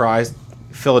 anyone surprised?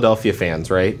 Philadelphia fans,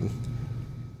 right?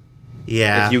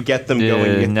 Yeah. If you get them Yeah,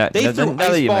 going, no- they no- threw now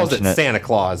that ice you balls mention at it. Santa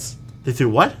Claus. They threw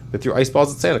what? They threw ice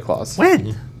balls at Santa Claus.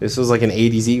 When? This was like an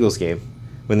 '80s Eagles game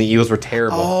when the Eagles were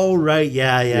terrible. Oh, right.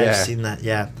 Yeah, Yeah. I've seen that.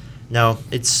 Yeah. No,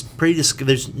 it's pretty.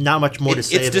 There's not much more to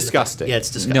say. It's than- disgusting. Yeah, it's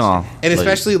disgusting. No. And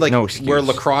especially like no excuse. where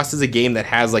lacrosse is a game that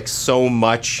has like so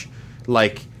much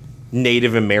like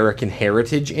Native American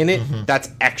heritage in it, that's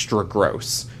extra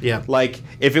gross. Yeah. Like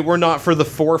if it were not for the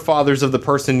forefathers of the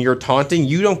person you're taunting,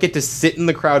 you don't get to sit in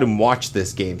the crowd and watch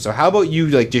this game. So how about you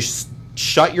like just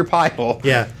shut your pie hole?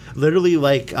 Yeah, literally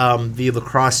like the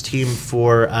lacrosse team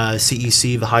for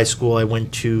CEC, the high school I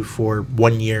went to for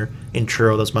 1 year in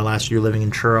Truro. That was my last year living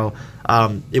in Truro.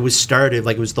 It was started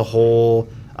like it was the whole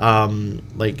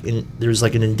there was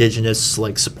like an indigenous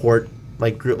like support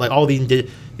like group, like all the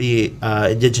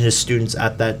indigenous students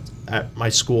at my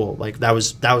school. Like that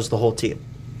was the whole team.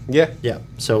 Yeah. Yeah.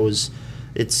 So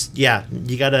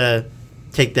you gotta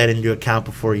take that into account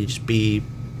before you just be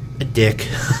a dick.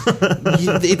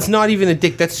 It's not even a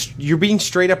dick. You're being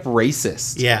straight up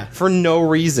racist. Yeah. For no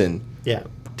reason. Yeah.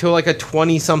 To like a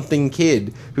 20-something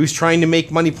kid who's trying to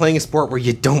make money playing a sport where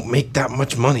you don't make that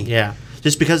much money. Yeah.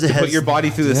 Just because it has Put your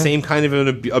body through the same kind of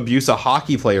an abuse a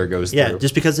hockey player goes through.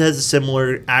 just because it has a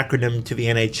similar acronym to the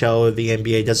NHL or the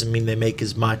NBA doesn't mean they make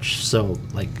as much. So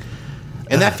like,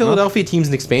 And that Philadelphia team's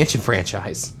an expansion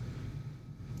franchise.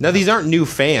 Now, these aren't new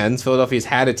fans. Philadelphia's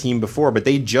had a team before, but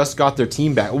they just got their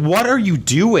team back. What are you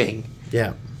doing?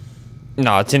 yeah,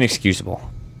 No, it's inexcusable.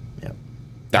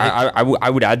 yeah, I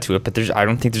would add to it, but I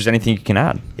don't think there's anything you can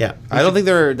add. yeah. I don't think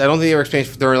they were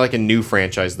expansion. They're like a new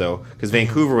franchise though, because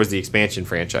Vancouver was the expansion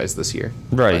franchise this year.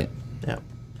 Right. Yeah.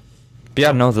 But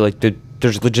yeah, no,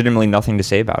 there's legitimately nothing to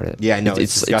say about it. Yeah, no,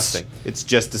 it's disgusting. It's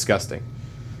just disgusting.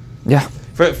 Yeah.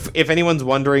 If anyone's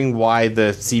wondering why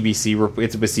the CBC,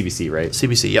 it's with CBC, right?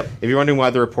 CBC. Yep. If you're wondering why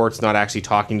the report's not actually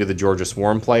talking to the Georgia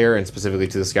Swarm player and specifically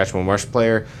to the Saskatchewan Rush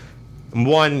player,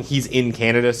 one, he's in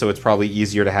Canada, so it's probably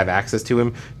easier to have access to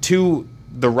him. Two,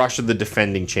 the Rush are the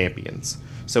defending champions,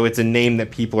 so it's a name that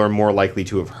people are more likely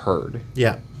to have heard.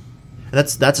 Yeah. And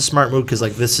that's a smart move because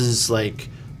like this is like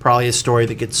probably a story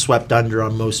that gets swept under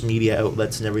on most media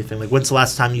outlets and everything. Like when's the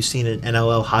last time you've seen an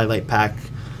NLL highlight pack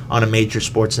on a major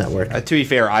sports network? To be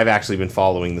fair, I've actually been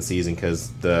following the season because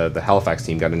the Halifax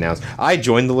team got announced. I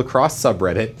joined the lacrosse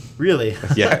subreddit. Really?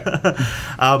 Yeah.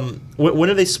 When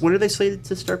are they slated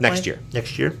to start Next playing? year.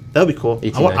 Next year. That would be cool.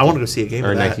 18, I want to go see a game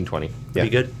or of that. 1920. That'd Yeah. be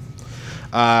good.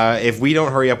 If we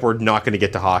don't hurry up, we're not going to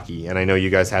get to hockey, and I know you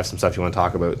guys have some stuff you want to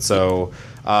talk about. So,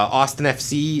 Austin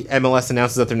FC, MLS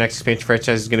announces that their next expansion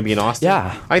franchise is going to be in Austin.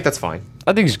 Yeah. I think that's fine.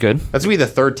 I think it's good. That's going to be the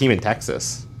third team in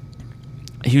Texas.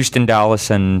 Houston, Dallas,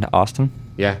 and Austin.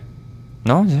 Yeah.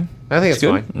 No, yeah. I think it's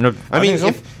good. fine. No, I mean,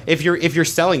 think so. if you're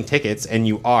selling tickets, and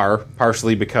you are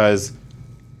partially because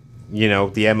the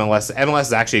MLS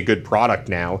is actually a good product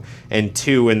now, and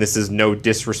two, and this is no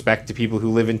disrespect to people who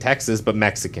live in Texas, but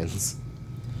Mexicans.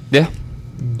 Yeah.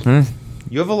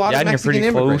 You have a lot Yeah, of and you're Mexican pretty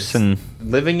immigrants close and-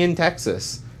 living in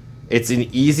Texas. It's an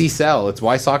easy sell. It's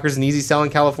why soccer's an easy sell in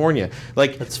California.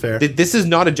 Like That's fair. This is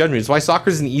not a judgment. It's why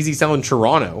soccer's an easy sell in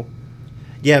Toronto.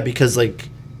 Yeah, because like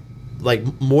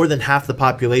more than half the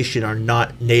population are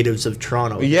not natives of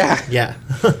Toronto. Yeah. Yeah.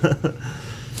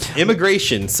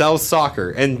 Immigration sells soccer,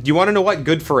 and you want to know what?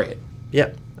 Good for it. Yeah.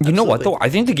 You know what, absolutely. though? I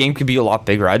think the game could be a lot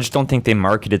bigger. I just don't think they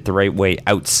market it the right way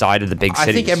outside of the big I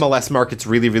cities. think MLS markets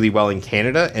really, really well in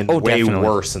Canada and way definitely.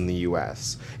 worse in the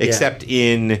U.S. Except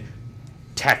in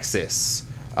Texas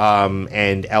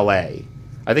and L.A.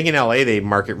 I think in L.A. they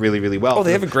market really, really well. Oh,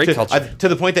 they have a great culture. To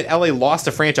the point that L.A. lost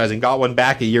a franchise and got one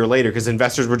back a year later because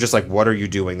investors were just like, what are you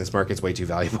doing? This market's way too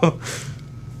valuable.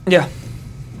 Yeah.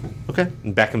 Okay.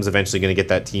 And Beckham's eventually going to get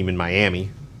that team in Miami.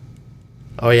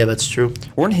 Oh yeah, that's true.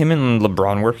 Weren't him and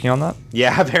LeBron working on that?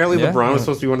 Yeah, apparently Yeah. LeBron was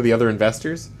supposed to be one of the other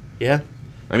investors. Yeah.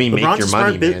 I mean, LeBron's make your a smart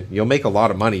money, bit- man. You'll make a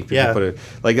lot of money. People Yeah. put it,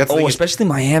 like that's the Oh, thing is- especially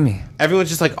Miami. everyone's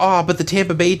just like, oh, but the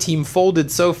Tampa Bay team folded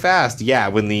so fast. Yeah,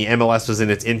 when the MLS was in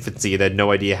its infancy, it had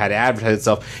no idea how to advertise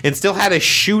itself and still had a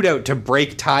shootout to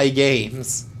break tie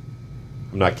games.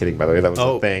 I'm not kidding, by the way. That was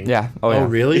Oh. a thing. Yeah. Oh, yeah.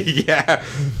 really? Yeah.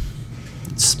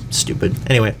 It's stupid.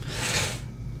 Anyway,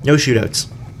 no shootouts.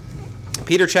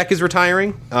 Petr Cech is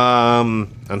retiring.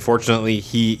 Unfortunately,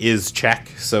 he is Czech,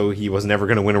 so he was never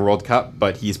going to win a World Cup,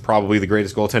 but he's probably the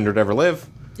greatest goaltender to ever live.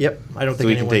 Yep. I don't So think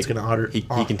he can anyone's take going to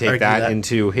he can take that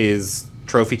into his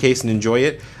trophy case and enjoy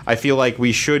it. I feel like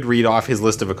we should read off his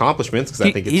list of accomplishments because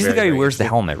I think it's he's very, the guy who very wears the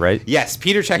interesting. helmet, right? Yes,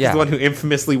 Petr Cech is the one who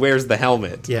infamously wears the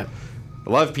helmet. Yeah. I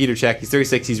love Petr Cech. He's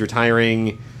 36. He's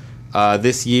retiring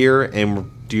this year, and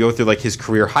to go through like his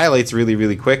career highlights really,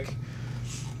 really quick.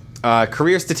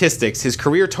 Career statistics. His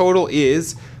career total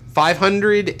is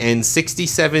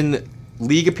 567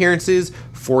 league appearances,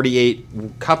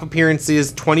 48 cup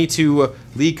appearances, 22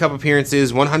 League Cup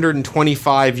appearances,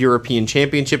 125 European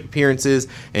Championship appearances,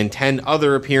 and 10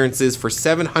 other appearances for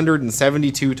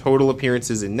 772 total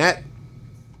appearances in net.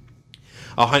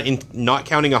 Not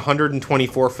counting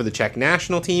 124 for the Czech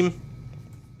national team.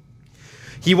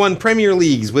 He won Premier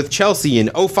Leagues with Chelsea in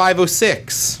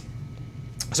 05-06.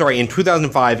 Sorry, in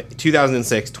 2005,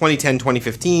 2006, 2010,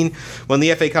 2015. Won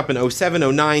the FA Cup in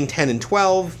 07, 09, 10, and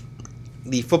 12.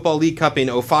 The Football League Cup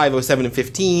in 05, 07, and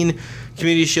 15.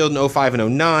 Community Shield in 05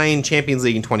 and 09. Champions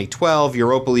League in 2012.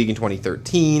 Europa League in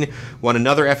 2013. Won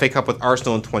another FA Cup with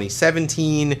Arsenal in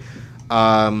 2017.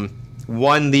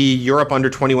 Won the Europe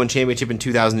Under-21 Championship in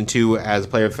 2002 as a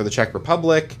player for the Czech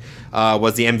Republic.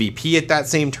 Was the MVP at that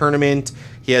same tournament.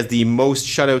 He has the most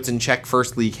shutouts in Czech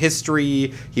First League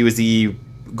history. He was the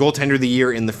goaltender of the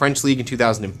year in the French League in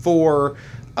 2004.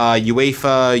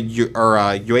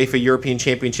 UEFA European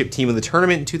Championship Team of the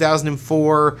Tournament in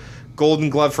 2004. Golden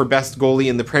Glove for Best Goalie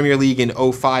in the Premier League in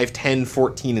 05, 10,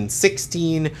 14, and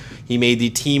 16. He made the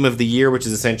Team of the Year, which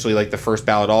is essentially like the first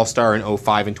ballot All-Star in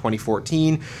 05 and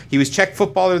 2014. He was Czech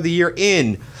Footballer of the Year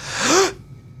in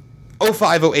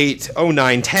 05, 08,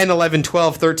 09, 10, 11,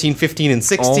 12, 13, 15, and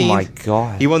 16. Oh my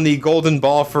God. He won the Golden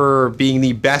Ball for being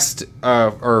the best,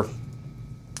 for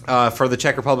the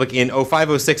Czech Republic in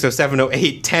 05, 06, 07,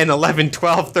 08, 10, 11,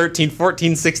 12, 13,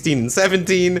 14, 16, and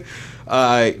 17.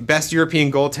 Best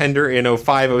European goaltender in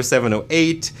 05, 07,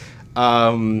 08.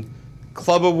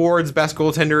 Club Awards Best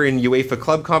Goaltender in UEFA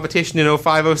Club Competition in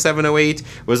 05, 07, 08.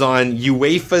 Was on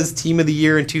UEFA's Team of the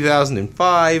Year in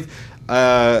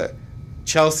 2005.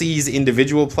 Chelsea's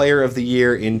Individual Player of the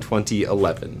Year in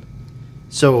 2011.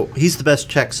 So he's the best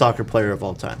Czech soccer player of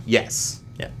all time. Yes.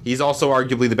 Yeah. He's also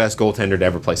arguably the best goaltender to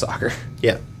ever play soccer.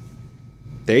 Yeah.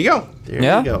 There you go. There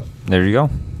you go. There you go.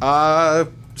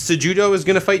 Cejudo is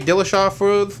going to fight Dillashaw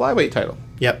for the flyweight title.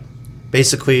 Yep.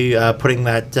 Basically putting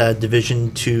that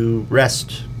division to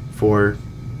rest for...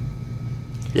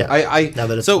 Yeah. Now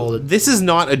that it's folded. This is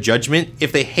not a judgment.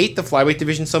 If they hate the flyweight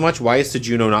division so much, why is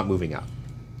Cejudo not moving up?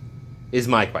 Is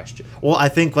my question. Well, I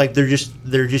think like they're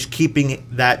just keeping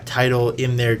that title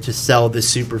in there to sell the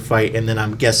super fight, and then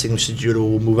I'm guessing Cejudo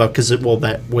will move up because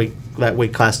that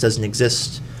weight class doesn't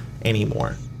exist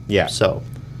anymore. Yeah. So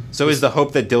is the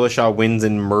hope that Dillashaw wins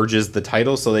and merges the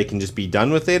title so they can just be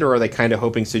done with it, or are they kind of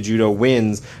hoping Cejudo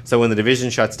wins so when the division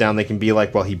shuts down they can be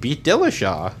like, well, he beat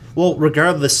Dillashaw? Well,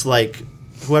 regardless, like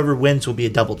whoever wins will be a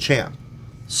double champ.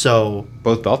 So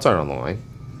both belts aren't on the line.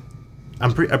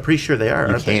 I'm pretty sure they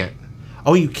are. You can't.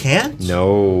 Oh, you can't?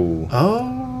 No.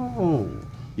 Oh.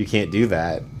 You can't do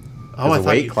that. Oh, I the thought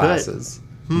weight you classes.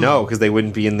 could. No, because they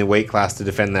wouldn't be in the weight class to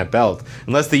defend that belt.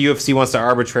 Unless the UFC wants to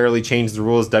arbitrarily change the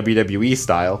rules WWE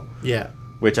style. Yeah.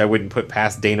 Which I wouldn't put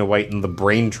past Dana White and the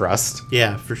Brain Trust.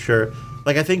 Yeah, for sure.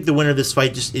 Like, I think the winner of this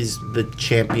fight just is the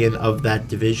champion of that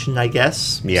division, I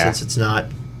guess. Yeah. Since it's not...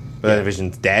 But that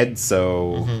division's dead,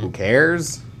 so who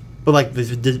cares? But, like, the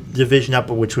division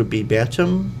up, which would be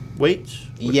bantamweight?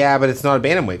 Yeah, but it's not a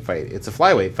bantamweight fight. It's a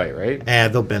flyweight fight, right?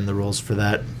 They'll bend the rules for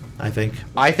that, I think.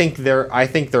 I think they're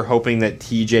hoping that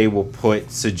TJ will put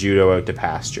Cejudo out to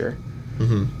pasture.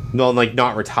 Mm-hmm. No, like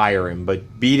not retire him,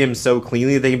 but beat him so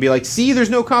cleanly they can be like, see, there's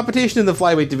no competition in the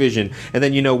flyweight division, and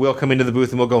then we'll come into the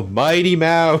booth and we'll go, Mighty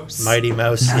Mouse. Mighty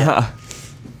Mouse, yeah.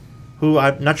 Who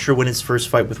I'm not sure when his first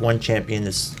fight with one champion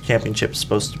is championship is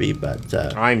supposed to be, but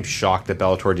I'm shocked that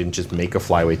Bellator didn't just make a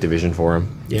flyweight division for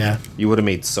him. Yeah, you would have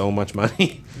made so much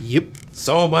money. Yep,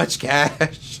 so much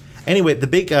cash. Anyway, the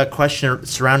big question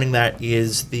surrounding that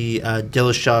is the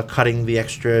Dillashaw cutting the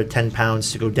extra 10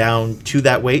 pounds to go down to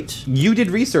that weight. You did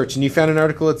research and you found an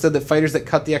article that said that fighters that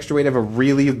cut the extra weight have a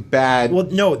really bad... Well,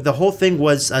 no, the whole thing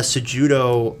was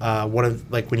Cejudo, one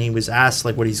of, like, when he was asked,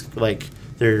 like, what he's, like,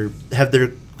 have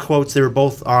their quotes, they were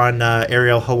both on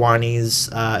Ariel Helwani's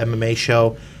MMA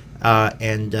show,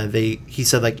 and he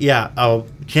said, like,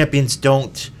 champions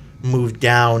don't move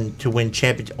down to win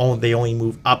champions, they only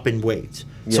move up in weight.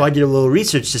 Yeah. So I did a little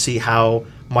research to see how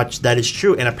much that is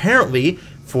true, and apparently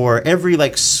for every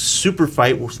like super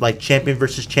fight, like champion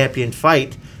versus champion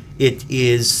fight, it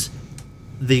is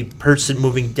the person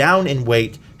moving down in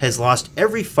weight has lost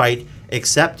every fight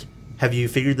except, have you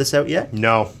figured this out yet?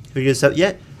 No. Figured this out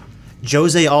yet?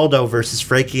 Jose Aldo versus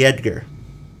Frankie Edgar.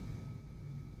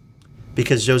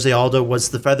 because Jose Aldo was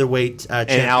the featherweight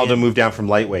champion. And Aldo moved down from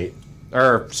lightweight.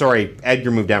 Or, sorry,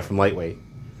 Edgar moved down from lightweight.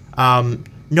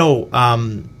 No.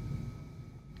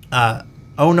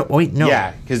 Oh, no, wait, no.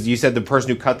 Yeah, because you said the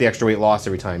person who cut the extra weight lost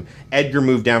every time. Edgar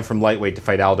moved down from lightweight to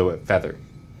fight Aldo at feather.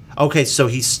 Okay, so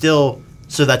he's still...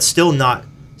 So that's still not...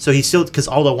 So he's still... Because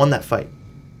Aldo won that fight.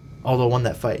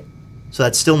 So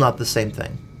that's still not the same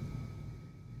thing.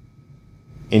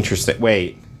 Interesting.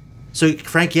 Wait. So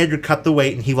Frankie Edgar cut the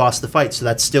weight and he lost the fight. So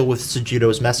that's still with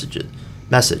Cejudo's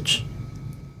message.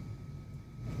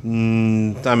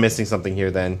 I'm missing something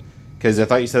here then. Because I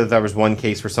thought you said that there was one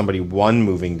case where somebody won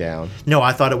moving down. No,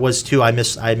 I thought it was too. I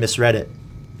misread it.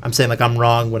 I'm saying like I'm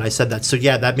wrong when I said that. So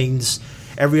yeah, that means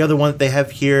every other one that they have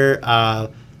here,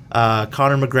 Conor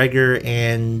McGregor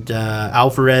and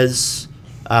Alvarez.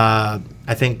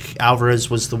 I think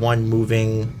Alvarez was the one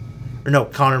moving. Or no,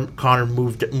 Conor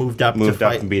moved up to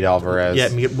fight. And beat Alvarez. Yeah,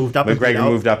 moved up. McGregor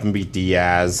moved up and beat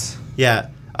Diaz. Yeah,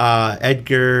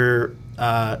 Edgar.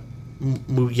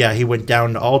 He went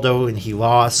down to Aldo and he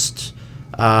lost.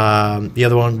 The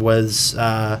other one was...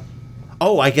 I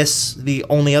guess the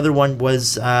only other one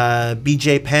was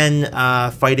B.J. Penn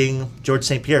fighting George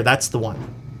St. Pierre. That's the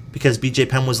one. Because B.J.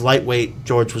 Penn was lightweight,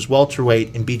 George was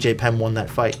welterweight, and B.J. Penn won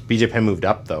that fight. B.J. Penn moved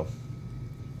up, though.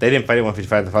 They didn't fight at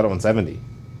 155, they fought at 170.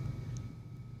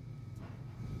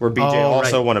 Where B.J.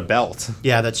 also won a belt.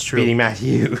 Yeah, that's true. Beating Matt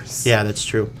Hughes. Yeah, that's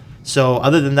true. So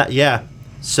other than that, yeah...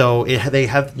 So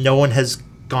no one has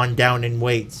gone down in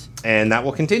weight, and that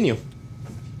will continue.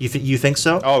 You think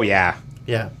so? Oh yeah,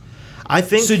 yeah. I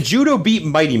think Cejudo beat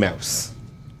Mighty Mouse.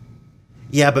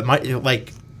 Yeah, but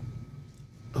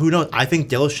who knows? I think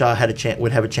Dillashaw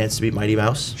would have a chance to beat Mighty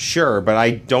Mouse. Sure, but I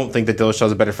don't think that Dillashaw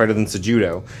is a better fighter than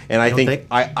Cejudo, and I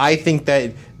think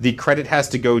that the credit has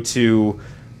to go to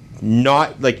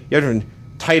not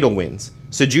title wins.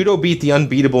 Cejudo beat the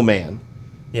unbeatable man.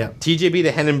 Yeah. TJ beat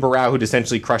a Henan Barao who'd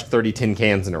essentially crushed 30 tin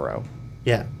cans in a row.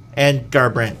 Yeah. And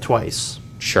Garbrandt twice.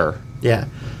 Sure. Yeah.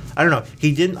 I don't know.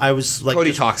 He didn't... I was like...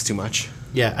 Cody talks too much.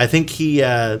 Yeah. I think he,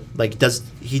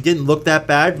 he didn't look that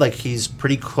bad. Like, he's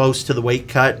pretty close to the weight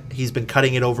cut. He's been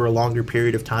cutting it over a longer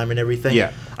period of time and everything.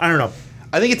 Yeah. I don't know.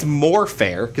 I think it's more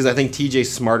fair, because I think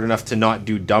TJ's smart enough to not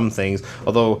do dumb things.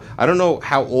 Although, I don't know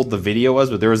how old the video was,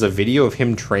 but there was a video of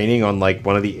him training on,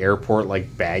 one of the airport,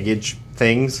 baggage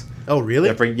things. Oh, really?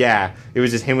 Yeah. It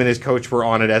was just him and his coach were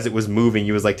on it as it was moving.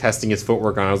 He was, testing his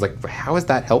footwork on it. I was like, how is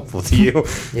that helpful to you?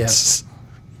 Yeah.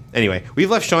 Anyway, we've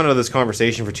left Sean out of this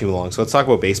conversation for too long, so let's talk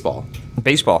about baseball.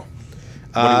 Baseball.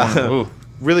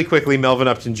 Really quickly, Melvin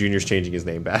Upton Jr. is changing his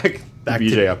name back to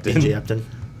B.J. Upton. B.J. Upton.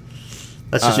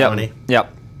 That's just funny.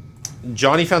 Yep.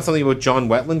 Johnny found something about John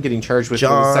Wettland getting charged with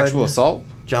sexual assault.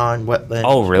 John Wettland.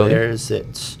 Oh, really? There's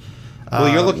it. Well,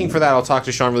 you're looking for that. I'll talk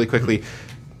to Sean really quickly.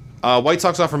 White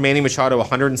Sox offer Manny Machdo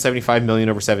 $175 million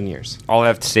over 7 years. All I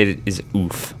have to say is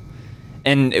oof.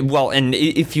 And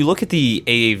if you look at the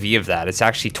AAV of that, it's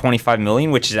actually $25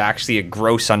 million, which is actually a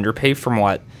gross underpay from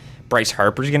what Bryce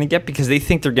Harper's going to get, because they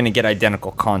think they're going to get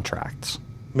identical contracts.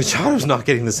 Machado's not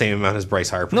getting the same amount as Bryce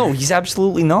Harper. No, he's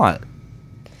absolutely not.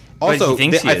 Also,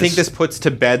 I think this puts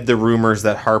to bed the rumors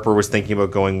that Harper was thinking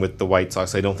about going with the White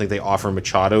Sox. I don't think they offer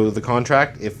Machado the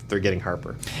contract if they're getting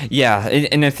Harper. Yeah,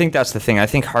 and I think that's the thing. I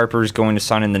think Harper's going to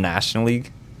sign in the National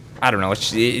League. I don't know.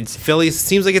 It's Phillies.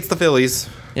 Seems like it's the Phillies.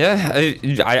 Yeah,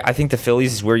 I think the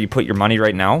Phillies is where you put your money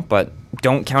right now, but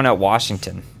don't count out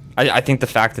Washington. I think the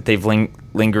fact that they've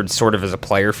lingered sort of as a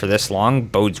player for this long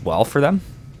bodes well for them.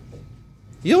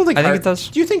 You don't think? I think it does.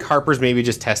 Do you think Harper's maybe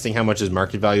just testing how much his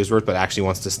market value is worth, but actually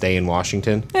wants to stay in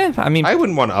Washington? I mean, I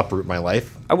wouldn't want to uproot my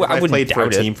life. I wouldn't played for a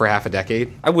doubt it. team for half a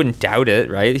decade. I wouldn't doubt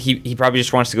it, right? He probably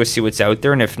just wants to go see what's out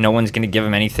there, and if no one's going to give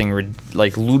him anything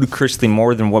ludicrously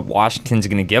more than what Washington's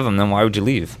going to give him, then why would you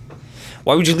leave?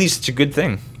 Why would you leave such a good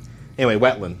thing? Anyway,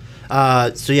 Wettland.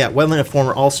 Wettland, a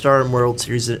former All-Star and World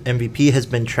Series MVP, has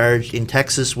been charged in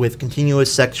Texas with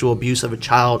continuous sexual abuse of a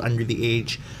child under the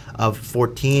age of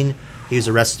 14. He was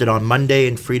arrested on Monday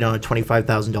and freed on a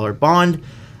 $25,000 bond.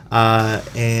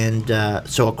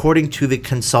 So according to the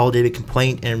consolidated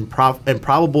complaint and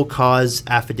probable cause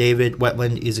affidavit,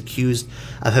 Wettland is accused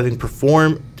of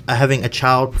having a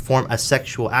child perform a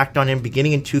sexual act on him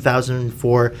beginning in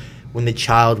 2004 when the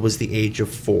child was the age of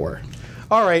 4.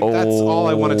 All right, that's all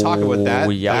I want to talk about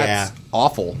that. Yeah. That's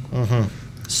awful.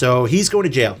 Mm-hmm. So he's going to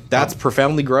jail. That's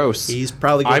profoundly gross. He's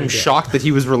probably going to jail. I'm shocked that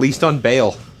he was released on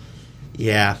bail.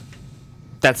 Yeah.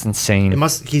 That's insane.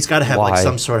 He's got to have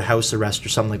some sort of house arrest or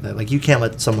something like that. Like, you can't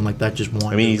let someone like that just wander.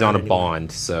 I mean, he's on a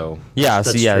bond, so yeah,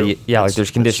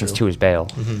 there's conditions to his bail.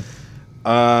 Mm-hmm.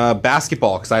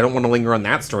 Basketball, because I don't want to linger on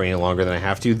that story any longer than I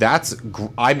have to.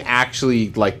 I'm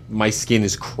actually, like, my skin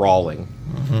is crawling.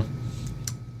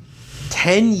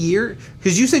 10 years?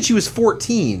 Because you said she was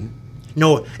 14.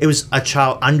 No, it was a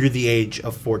child under the age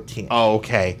of 14. Oh,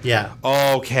 okay. Yeah.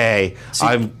 Okay.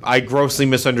 See, I grossly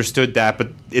misunderstood that, but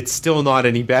it's still not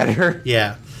any better.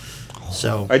 Yeah.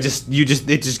 So it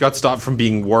just got stopped from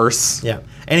being worse. yeah.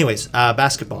 Anyways,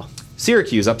 basketball.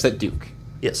 Syracuse upset Duke.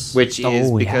 Yes. Which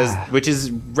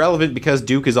is relevant because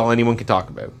Duke is all anyone can talk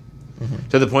about.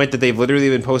 To the point that they've literally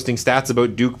been posting stats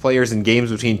about Duke players in games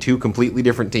between two completely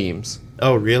different teams.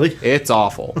 Oh, really? It's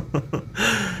awful.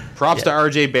 Props to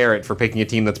RJ Barrett for picking a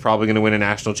team that's probably going to win a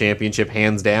national championship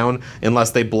hands down,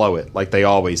 unless they blow it like they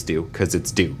always do, because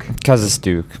it's Duke. Because it's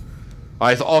Duke.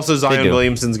 Also, Zion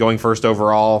Williamson's going first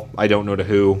overall. I don't know to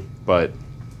who, but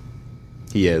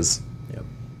he is. Yep.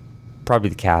 Probably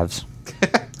the Cavs.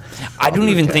 I don't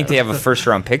even think they have a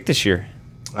first-round pick this year.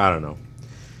 I don't know.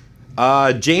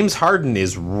 James Harden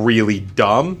is really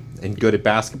dumb and good at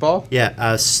basketball. Yeah,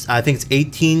 I think it's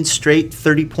 18 straight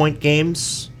 30-point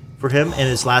games for him, and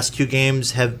his last 2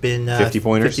 games have been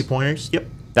 50-pointers? 50-pointers, yep.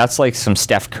 That's like some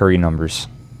Steph Curry numbers.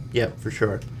 Yeah, for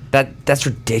sure. That's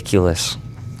ridiculous.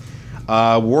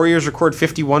 Warriors record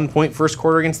 51-point first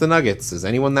quarter against the Nuggets. Is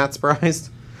anyone that surprised?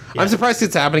 Yeah. I'm surprised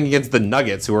it's happening against the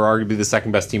Nuggets, who are arguably the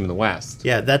second best team in the West.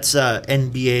 Yeah, that's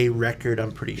NBA record,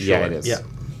 I'm pretty sure. Yeah, it is. Yeah.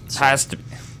 Has to be.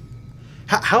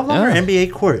 How long are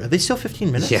NBA quarters? Are they still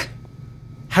 15 minutes? Yeah.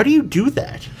 How do you do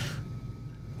that?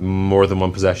 More than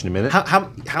one possession a minute.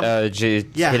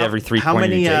 Hit every 3 How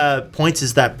many points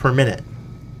is that per minute?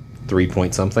 3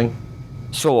 point something.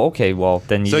 So, okay, well,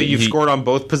 then you... So you've scored on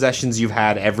both possessions you've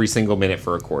had every single minute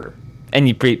for a quarter. And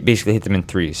you basically hit them in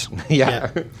threes.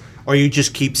 Yeah. Or you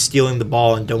just keep stealing the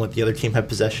ball and don't let the other team have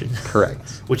possession.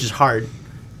 Correct. Which is hard.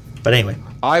 But anyway.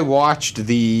 I watched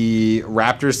the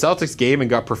Raptors-Celtics game and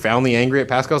got profoundly angry at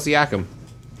Pascal Siakam.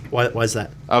 Why is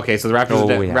that? Okay, so the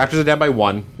Raptors are down by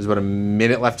 1. There's about a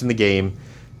minute left in the game.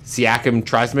 Siakam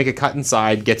tries to make a cut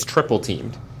inside, gets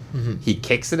triple-teamed. He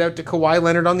kicks it out to Kawhi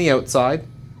Leonard on the outside.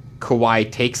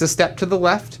 Kawhi takes a step to the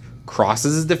left,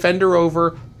 crosses his defender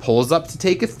over, pulls up to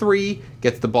take a 3,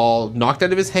 gets the ball knocked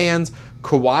out of his hands.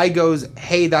 Kawhi goes,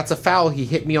 hey, that's a foul. He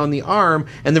hit me on the arm.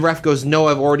 And the ref goes, no,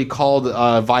 I've already called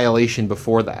a violation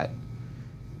before that.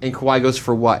 And Kawhi goes,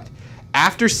 for what?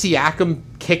 After Siakam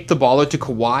kicked the ball out to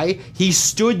Kawhi, he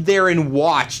stood there and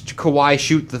watched Kawhi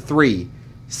shoot the 3,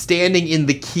 standing in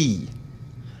the key.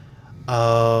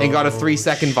 And got a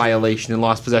 3-second violation and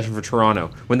lost possession for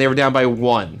Toronto when they were down by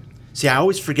 1. See, I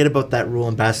always forget about that rule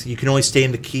in basketball. You can only stay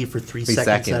in the key for 3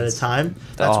 seconds at a time.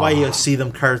 That's why you see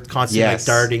them constantly like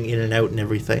darting in and out and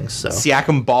everything. So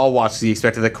Siakam ball watched. He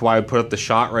expected that Kawhi would put up the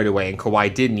shot right away, and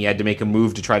Kawhi didn't. He had to make a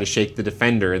move to try to shake the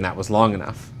defender, and that was long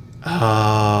enough.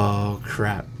 Oh,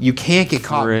 crap. You can't get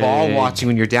caught ball watching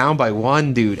when you're down by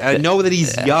 1, dude. I know that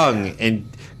he's young, and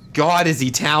God is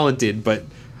he talented, but...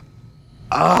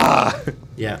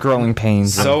 Yeah. Growing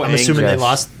pains. So I'm assuming they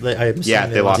lost. They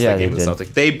lost that game to the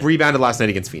Celtics. They rebounded last night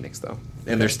against Phoenix, though,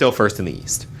 and they're still first in the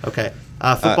East. Okay.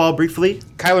 Football briefly.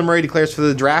 Kyler Murray declares for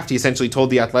the draft. He essentially told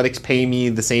the Athletics, pay me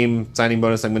the same signing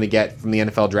bonus I'm going to get from the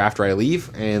NFL draft or I leave,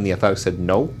 and the Athletics said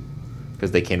no,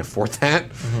 because they can't afford that.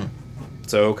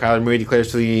 So Kyler Murray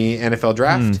declares for the NFL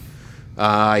draft.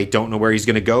 I don't know where he's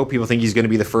going to go. People think he's going to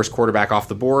be the first quarterback off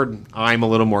the board. I'm a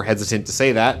little more hesitant to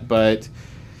say that, but...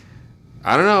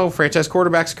 I don't know. Franchise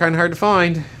quarterbacks are kind of hard to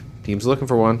find. Teams are looking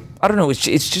for one. I don't know. It's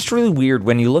just really weird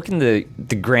when you look in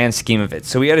the grand scheme of it.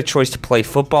 So we had a choice to play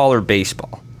football or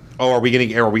baseball. Oh, are we gonna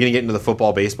get into the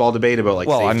football baseball debate about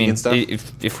safety and stuff?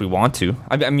 If we want to,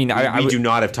 we do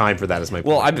not have time for that. Is my point.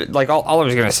 Well, all I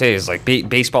was gonna say is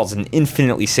baseball is an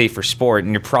infinitely safer sport,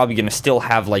 and you're probably gonna still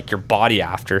have your body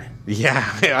after. Yeah,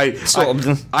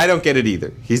 I don't get it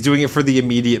either. He's doing it for the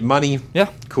immediate money.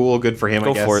 Yeah, cool, good for him. Go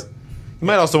I guess. for it. You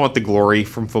might also want the glory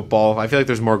from football. I feel like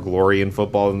there's more glory in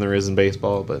football than there is in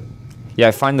baseball, but yeah,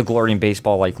 I find the glory in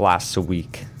baseball lasts a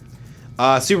week.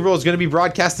 Super Bowl is going to be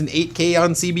broadcast in 8K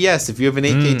on CBS. If you have an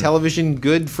 8K television,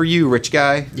 good for you, rich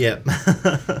guy. Yeah.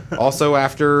 Also,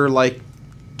 after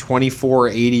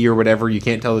 2480 or whatever, you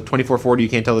can't tell the 2440. You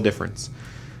can't tell the difference.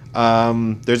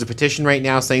 There's a petition right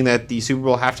now saying that the Super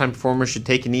Bowl halftime performers should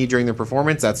take a knee during their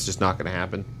performance. That's just not going to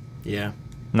happen. Yeah.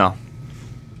 No.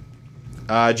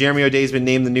 Jeremy O'Day's been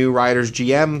named the new Riders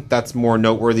GM. That's more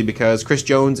noteworthy because Chris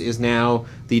Jones is now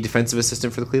the defensive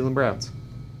assistant for the Cleveland Browns.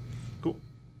 Cool.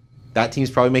 That team's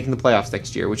probably making the playoffs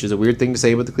next year, which is a weird thing to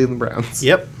say about the Cleveland Browns.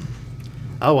 Yep.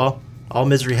 Oh, well. All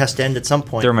misery has to end at some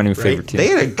point. They're my new favorite team. They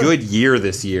had a good year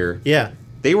this year. Yeah.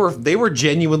 They were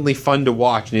genuinely fun to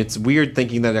watch, and it's weird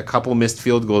thinking that a couple missed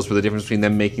field goals were the difference between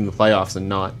them making the playoffs and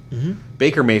not.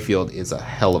 Baker Mayfield is a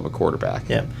hell of a quarterback.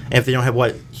 Yeah, and if they don't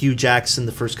have Hugh Jackson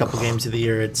the first couple games of the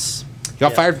year, it's He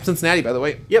got fired from Cincinnati, by the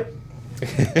way. Yep.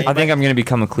 I think I'm going to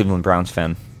become a Cleveland Browns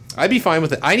fan. I'd be fine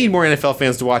with it. I need more NFL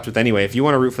fans to watch with anyway. If you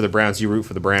want to root for the Browns, you root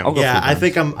for the Browns. Yeah, I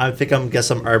think I'm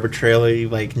arbitrarily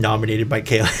nominated by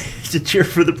Kaylee to cheer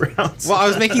for the Browns. Well, I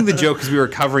was making the joke because we were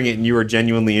covering it and you were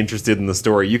genuinely interested in the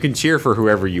story. You can cheer for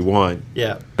whoever you want.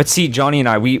 Yeah. But see, Johnny and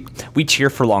I, we cheer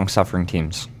for long-suffering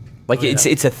teams. Like it's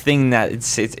a thing that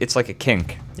it's like a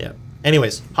kink. Yeah.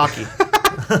 Anyways, hockey.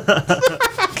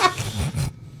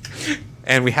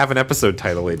 And we have an episode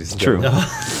title, ladies and gentlemen.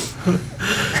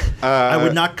 I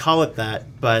would not call it that,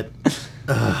 but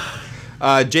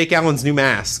Jake Allen's new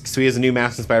mask. So he has a new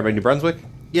mask inspired by New Brunswick.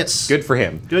 yes, Good for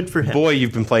him. Good for him. Boy,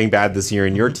 you've been playing bad this year,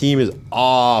 and your team is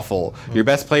awful. Your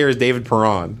best player is David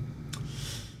Perron.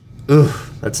 Ugh,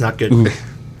 that's not good.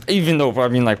 Even though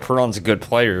Perron's a good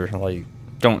player,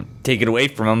 don't take it away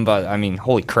from him. But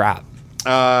holy crap.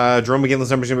 Jerome McGinley's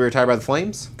number's going to be retired by the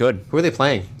Flames. Good. Who are they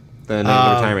playing? The night of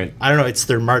the retirement. I don't know. It's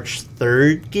their March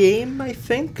 3rd game, I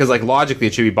think. Because logically,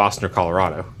 it should be Boston or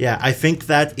Colorado. Yeah, I think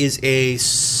that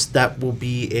will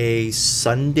be a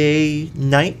Sunday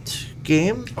night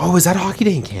game. Oh, is that Hockey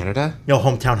Day in Canada? No,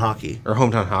 hometown hockey. Or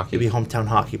hometown hockey? It'll be hometown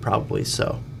hockey probably.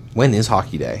 So When is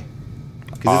Hockey Day?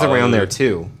 Because it's around there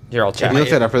too. Here, I'll check. Can you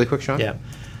look that up really quick, Sean? yeah.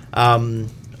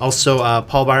 Also,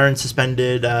 Paul Byron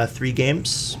suspended 3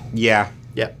 games. Yeah.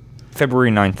 Yeah.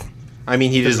 February 9th.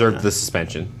 He deserved the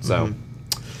suspension. So,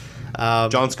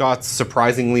 John Scott's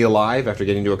surprisingly alive after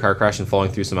getting into a car crash and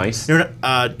falling through some ice. No,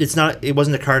 it's not. It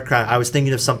wasn't a car crash. I was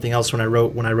thinking of something else when I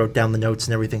wrote down the notes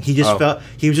and everything. He just fell.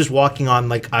 He was just walking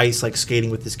on ice,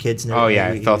 skating with his kids. And everything. Oh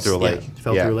yeah, he fell through a lake.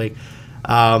 Fell through a lake.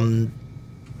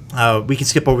 We can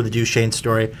skip over the Duchene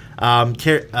story.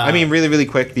 Really, really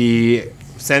quick. The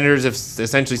Senators have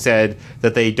essentially said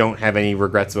that they don't have any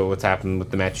regrets about what's happened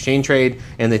with the Matt Duchene trade,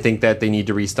 and they think that they need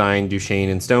to re-sign Duchene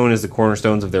and Stone as the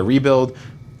cornerstones of their rebuild.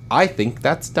 I think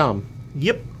that's dumb.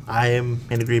 Yep, I am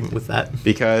in agreement with that.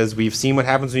 Because we've seen what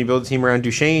happens when you build a team around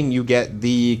Duchene. You get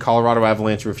the Colorado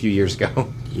Avalanche a few years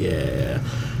ago. Yeah.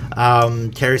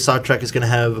 Terry Sawchuk is going to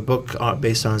have a book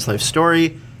based on his life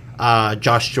story.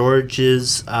 Josh George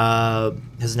has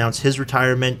announced his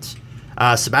retirement.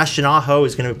 Sebastian Aho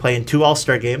is going to be playing 2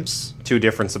 All-Star games. 2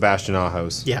 different Sebastian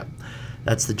Ahos. Yeah,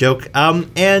 that's the joke.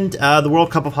 And the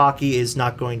World Cup of Hockey is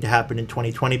not going to happen in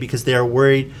 2020 because they are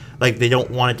worried, they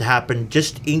don't want it to happen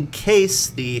just in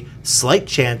case the slight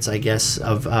chance, I guess,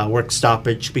 of work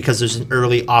stoppage because there's an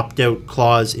early opt-out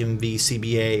clause in the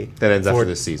CBA. That ends after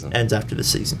this season. Ends after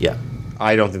this season, yeah.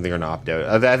 I don't think they're going to opt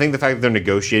out. I think the fact that they're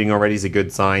negotiating already is a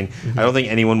good sign. Mm-hmm. I don't think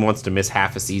anyone wants to miss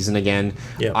half a season again.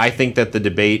 Yeah. I think that the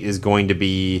debate is going to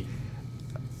be...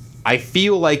 I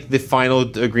feel like the final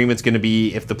agreement's going to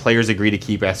be if the players agree to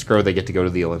keep escrow, they get to go to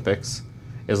the Olympics.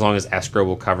 As long as escrow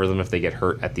will cover them if they get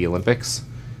hurt at the Olympics.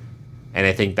 And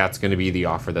I think that's going to be the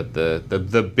offer that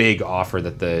the big offer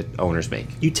that the owners make.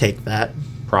 You take that.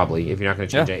 Probably, if you're not going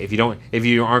to change it. If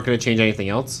you aren't going to change anything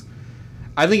else.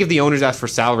 I think if the owners ask for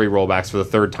salary rollbacks for the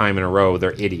 3rd time in a row,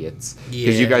 they're idiots.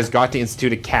 Because you guys got to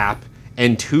institute a cap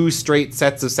and 2 straight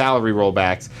sets of salary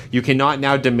rollbacks. You cannot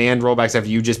now demand rollbacks after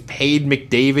you just paid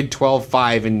McDavid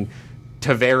 12.5 and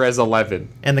Tavares 11.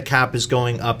 And the cap is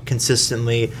going up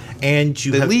consistently. And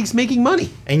the league's making money.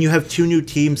 And you have 2 new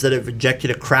teams that have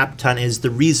ejected a crap ton is the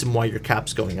reason why your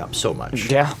cap's going up so much.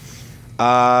 Yeah.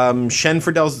 Shen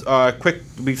Friedell's quick.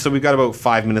 So we've got about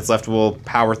 5 minutes left. We'll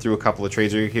power through a couple of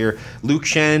trades here. Luke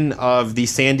Shen of the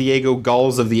San Diego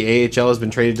Gulls of the AHL has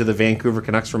been traded to the Vancouver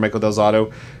Canucks for Michael Del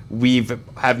Zotto. We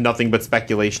have nothing but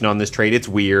speculation on this trade. It's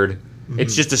weird. Mm-hmm.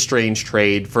 It's just a strange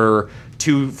trade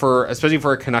especially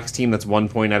for a Canucks team that's 1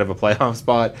 point out of a playoff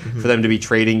spot. Mm-hmm. For them to be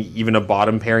trading even a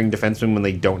bottom pairing defenseman when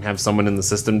they don't have someone in the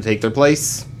system to take their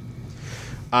place.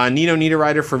 Nino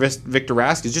Niederreiter for Victor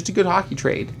Rask is just a good hockey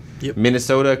trade. Yep.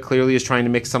 Minnesota clearly is trying to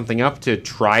mix something up to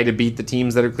try to beat the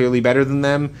teams that are clearly better than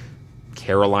them.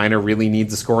 Carolina really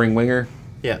needs a scoring winger.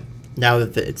 Yeah. Now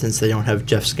that since they don't have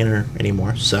Jeff Skinner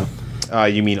anymore, so.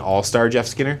 You mean All-Star Jeff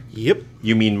Skinner? Yep.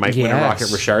 You mean Mike Winter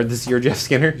Rocket Richard this year, Jeff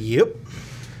Skinner? Yep.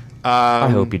 I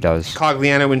hope he does.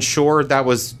 Cogliano and Shore,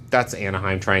 that's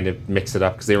Anaheim trying to mix it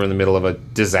up because they were in the middle of a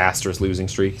disastrous losing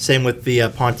streak. Same with the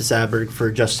Pontus Aberg for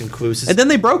Justin Klus. And then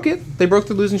they broke it. They broke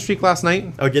the losing streak last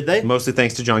night. Oh, did they? Mostly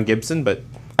thanks to John Gibson, but...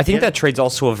 I think that trade's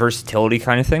also a versatility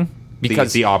kind of thing.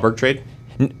 Because the Auberg trade?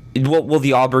 Well,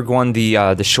 the Auberg one,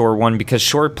 the Shore one, because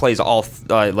Shore plays all...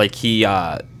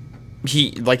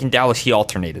 he like in Dallas, he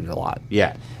alternated a lot.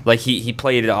 Yeah. Like he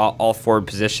played all forward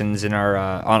positions in our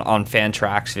on fan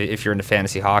tracks. If you're into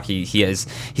fantasy hockey, he's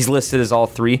listed as all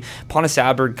three. Pontus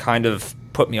Aberg kind of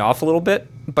put me off a little bit,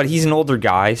 but he's an older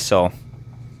guy, so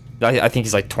I think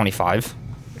he's like 25.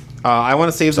 I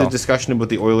want to save the discussion about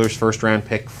the Oilers' first-round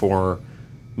pick for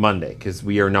Monday, because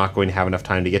we are not going to have enough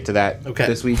time to get to that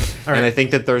this week. All right. And I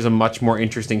think that there's a much more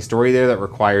interesting story there that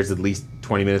requires at least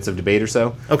 20 minutes of debate or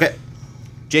so. Okay.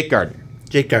 Jake Gardiner.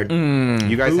 Jake Gardiner.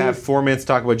 You guys have 4 minutes to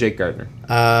talk about Jake Gardiner.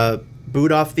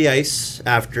 Booed off the ice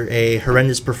after a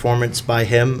horrendous performance by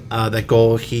him. That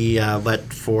goal he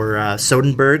let for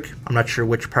Soderberg. I'm not sure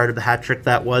which part of the hat trick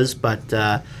that was, but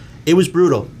it was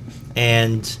brutal.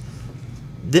 And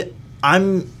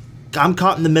I'm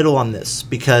caught in the middle on this,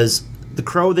 because the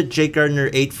crow that Jake Gardiner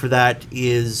ate for that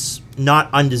is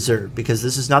not undeserved, because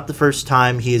this is not the first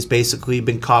time he has basically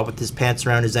been caught with his pants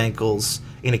around his ankles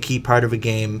in a key part of a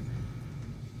game.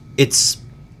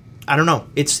 I don't know.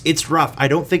 It's rough. I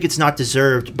don't think it's not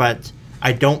deserved, but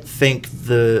I don't think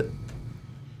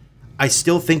I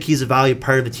still think he's a valued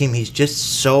part of the team. He's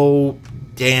just so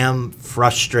damn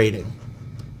frustrating.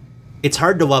 It's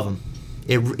hard to love him.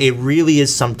 It really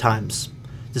is sometimes.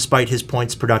 Despite his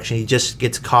points production, he just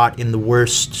gets caught in the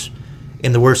worst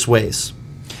ways.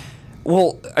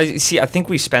 Well, I think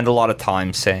we spend a lot of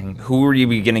time saying, who are you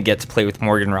going to get to play with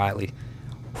Morgan Riley?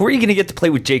 Who are you going to get to play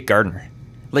with Jake Gardiner?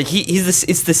 Like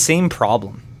it's the same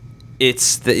problem. And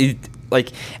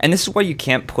this is why you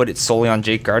can't put it solely on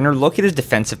Jake Gardiner. Look at his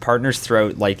defensive partners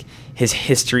throughout like his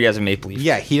history as a Maple Leaf.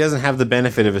 Yeah, he doesn't have the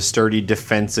benefit of a sturdy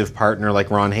defensive partner like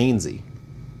Ron Hainsey.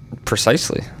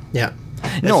 Precisely. Yeah.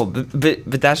 No, but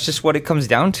that's just what it comes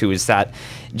down to, is that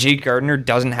Jake Gardiner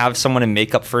doesn't have someone to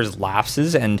make up for his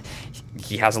lapses, and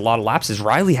he has a lot of lapses.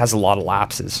 Riley has a lot of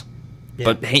lapses,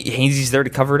 but Hainsey's there to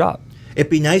cover it up. It'd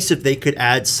be nice if they could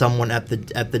add someone at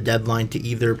the deadline to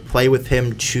either play with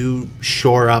him to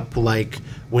shore up, like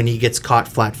when he gets caught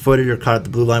flat-footed or caught at the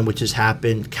blue line, which has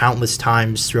happened countless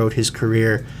times throughout his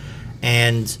career,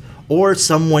 or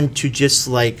someone to just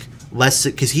like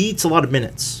because he eats a lot of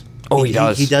minutes. Oh, he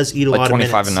does. He does eat a lot of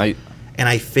minutes. 25 a night. And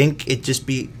I think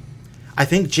I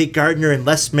think Jake Gardiner in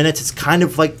less minutes, it's kind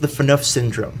of like the Phaneuf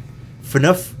syndrome.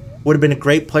 Phaneuf would have been a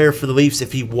great player for the Leafs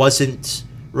if he wasn't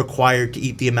required to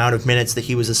eat the amount of minutes that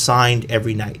he was assigned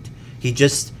every night. He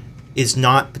just is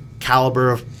not the caliber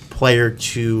of player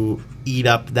to eat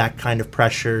up that kind of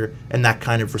pressure and that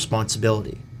kind of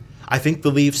responsibility. I think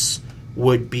the Leafs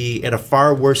would be in a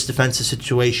far worse defensive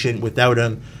situation without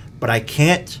him, but I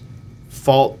can't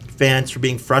fault fans for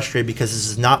being frustrated, because this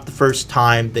is not the first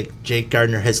time that Jake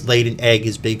Gardiner has laid an egg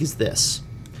as big as this.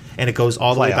 And it goes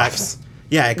all the way back.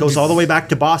 Yeah, it goes all the way back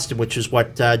to Boston, which is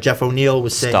what Jeff O'Neill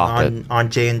was saying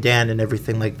on Jay and Dan and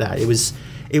everything like that. It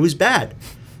was bad.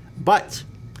 But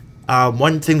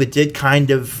one thing that did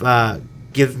kind of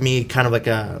give me kind of like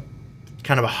a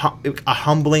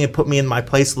humbling and put me in my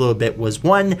place a little bit was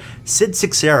one Sid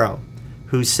Sixero,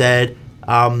 who said,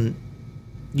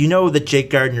 you know that Jake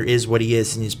Gardiner is what he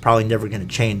is and he's probably never going to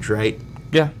change, right?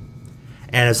 Yeah.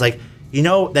 And it's like,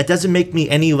 that doesn't make me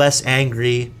any less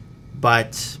angry,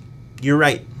 but you're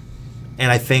right.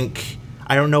 And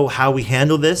I don't know how we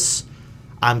handle this.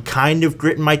 I'm kind of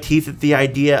gritting my teeth at the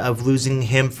idea of losing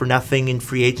him for nothing in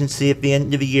free agency at the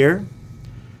end of the year.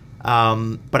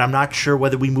 But I'm not sure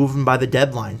whether we move him by the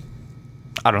deadline.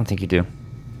 I don't think you do.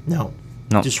 No.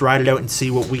 Just ride it out and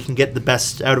see what we can get the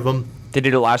best out of him. They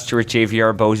did it last year with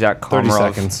JVR, Bozak, Komarov. 30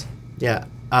 seconds. Yeah.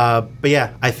 But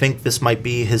yeah, I think this might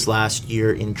be his last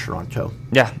year in Toronto.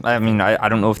 Yeah, I mean, I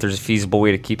don't know if there's a feasible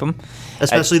way to keep him.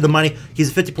 Especially the money.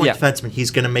 He's a 50-point defenseman. He's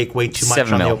going to make way too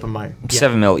much on the open market. Yeah.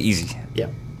 $7 million, easy. Yeah.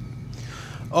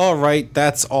 All right,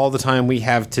 that's all the time we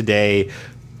have today.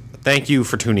 Thank you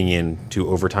for tuning in to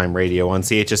Overtime Radio on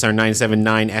CHSR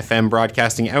 979 FM,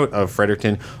 broadcasting out of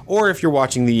Fredericton. Or if you're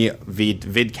watching the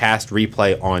vidcast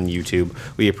replay on YouTube,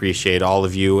 we appreciate all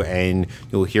of you, and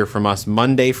you'll hear from us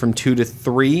Monday from 2 to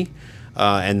 3.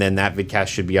 And then that vidcast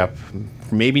should be up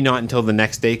maybe not until the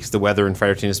next day, because the weather in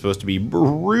Fredericton is supposed to be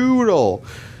brutal.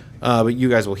 But you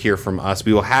guys will hear from us.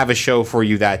 We will have a show for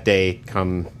you that day,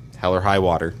 come hell or high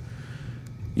water.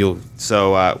 You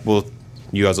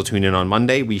guys will tune in on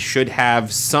Monday. We should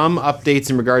have some updates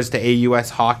in regards to AUS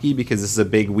hockey, because this is a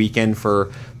big weekend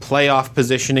for playoff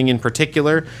positioning in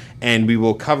particular. And we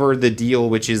will cover the deal,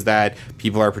 which is that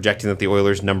people are projecting that the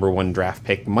Oilers' #1 draft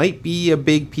pick might be a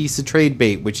big piece of trade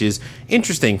bait, which is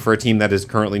interesting for a team that is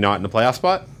currently not in a playoff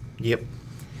spot. Yep.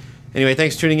 Anyway,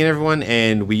 thanks for tuning in, everyone,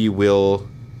 and we will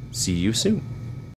see you soon.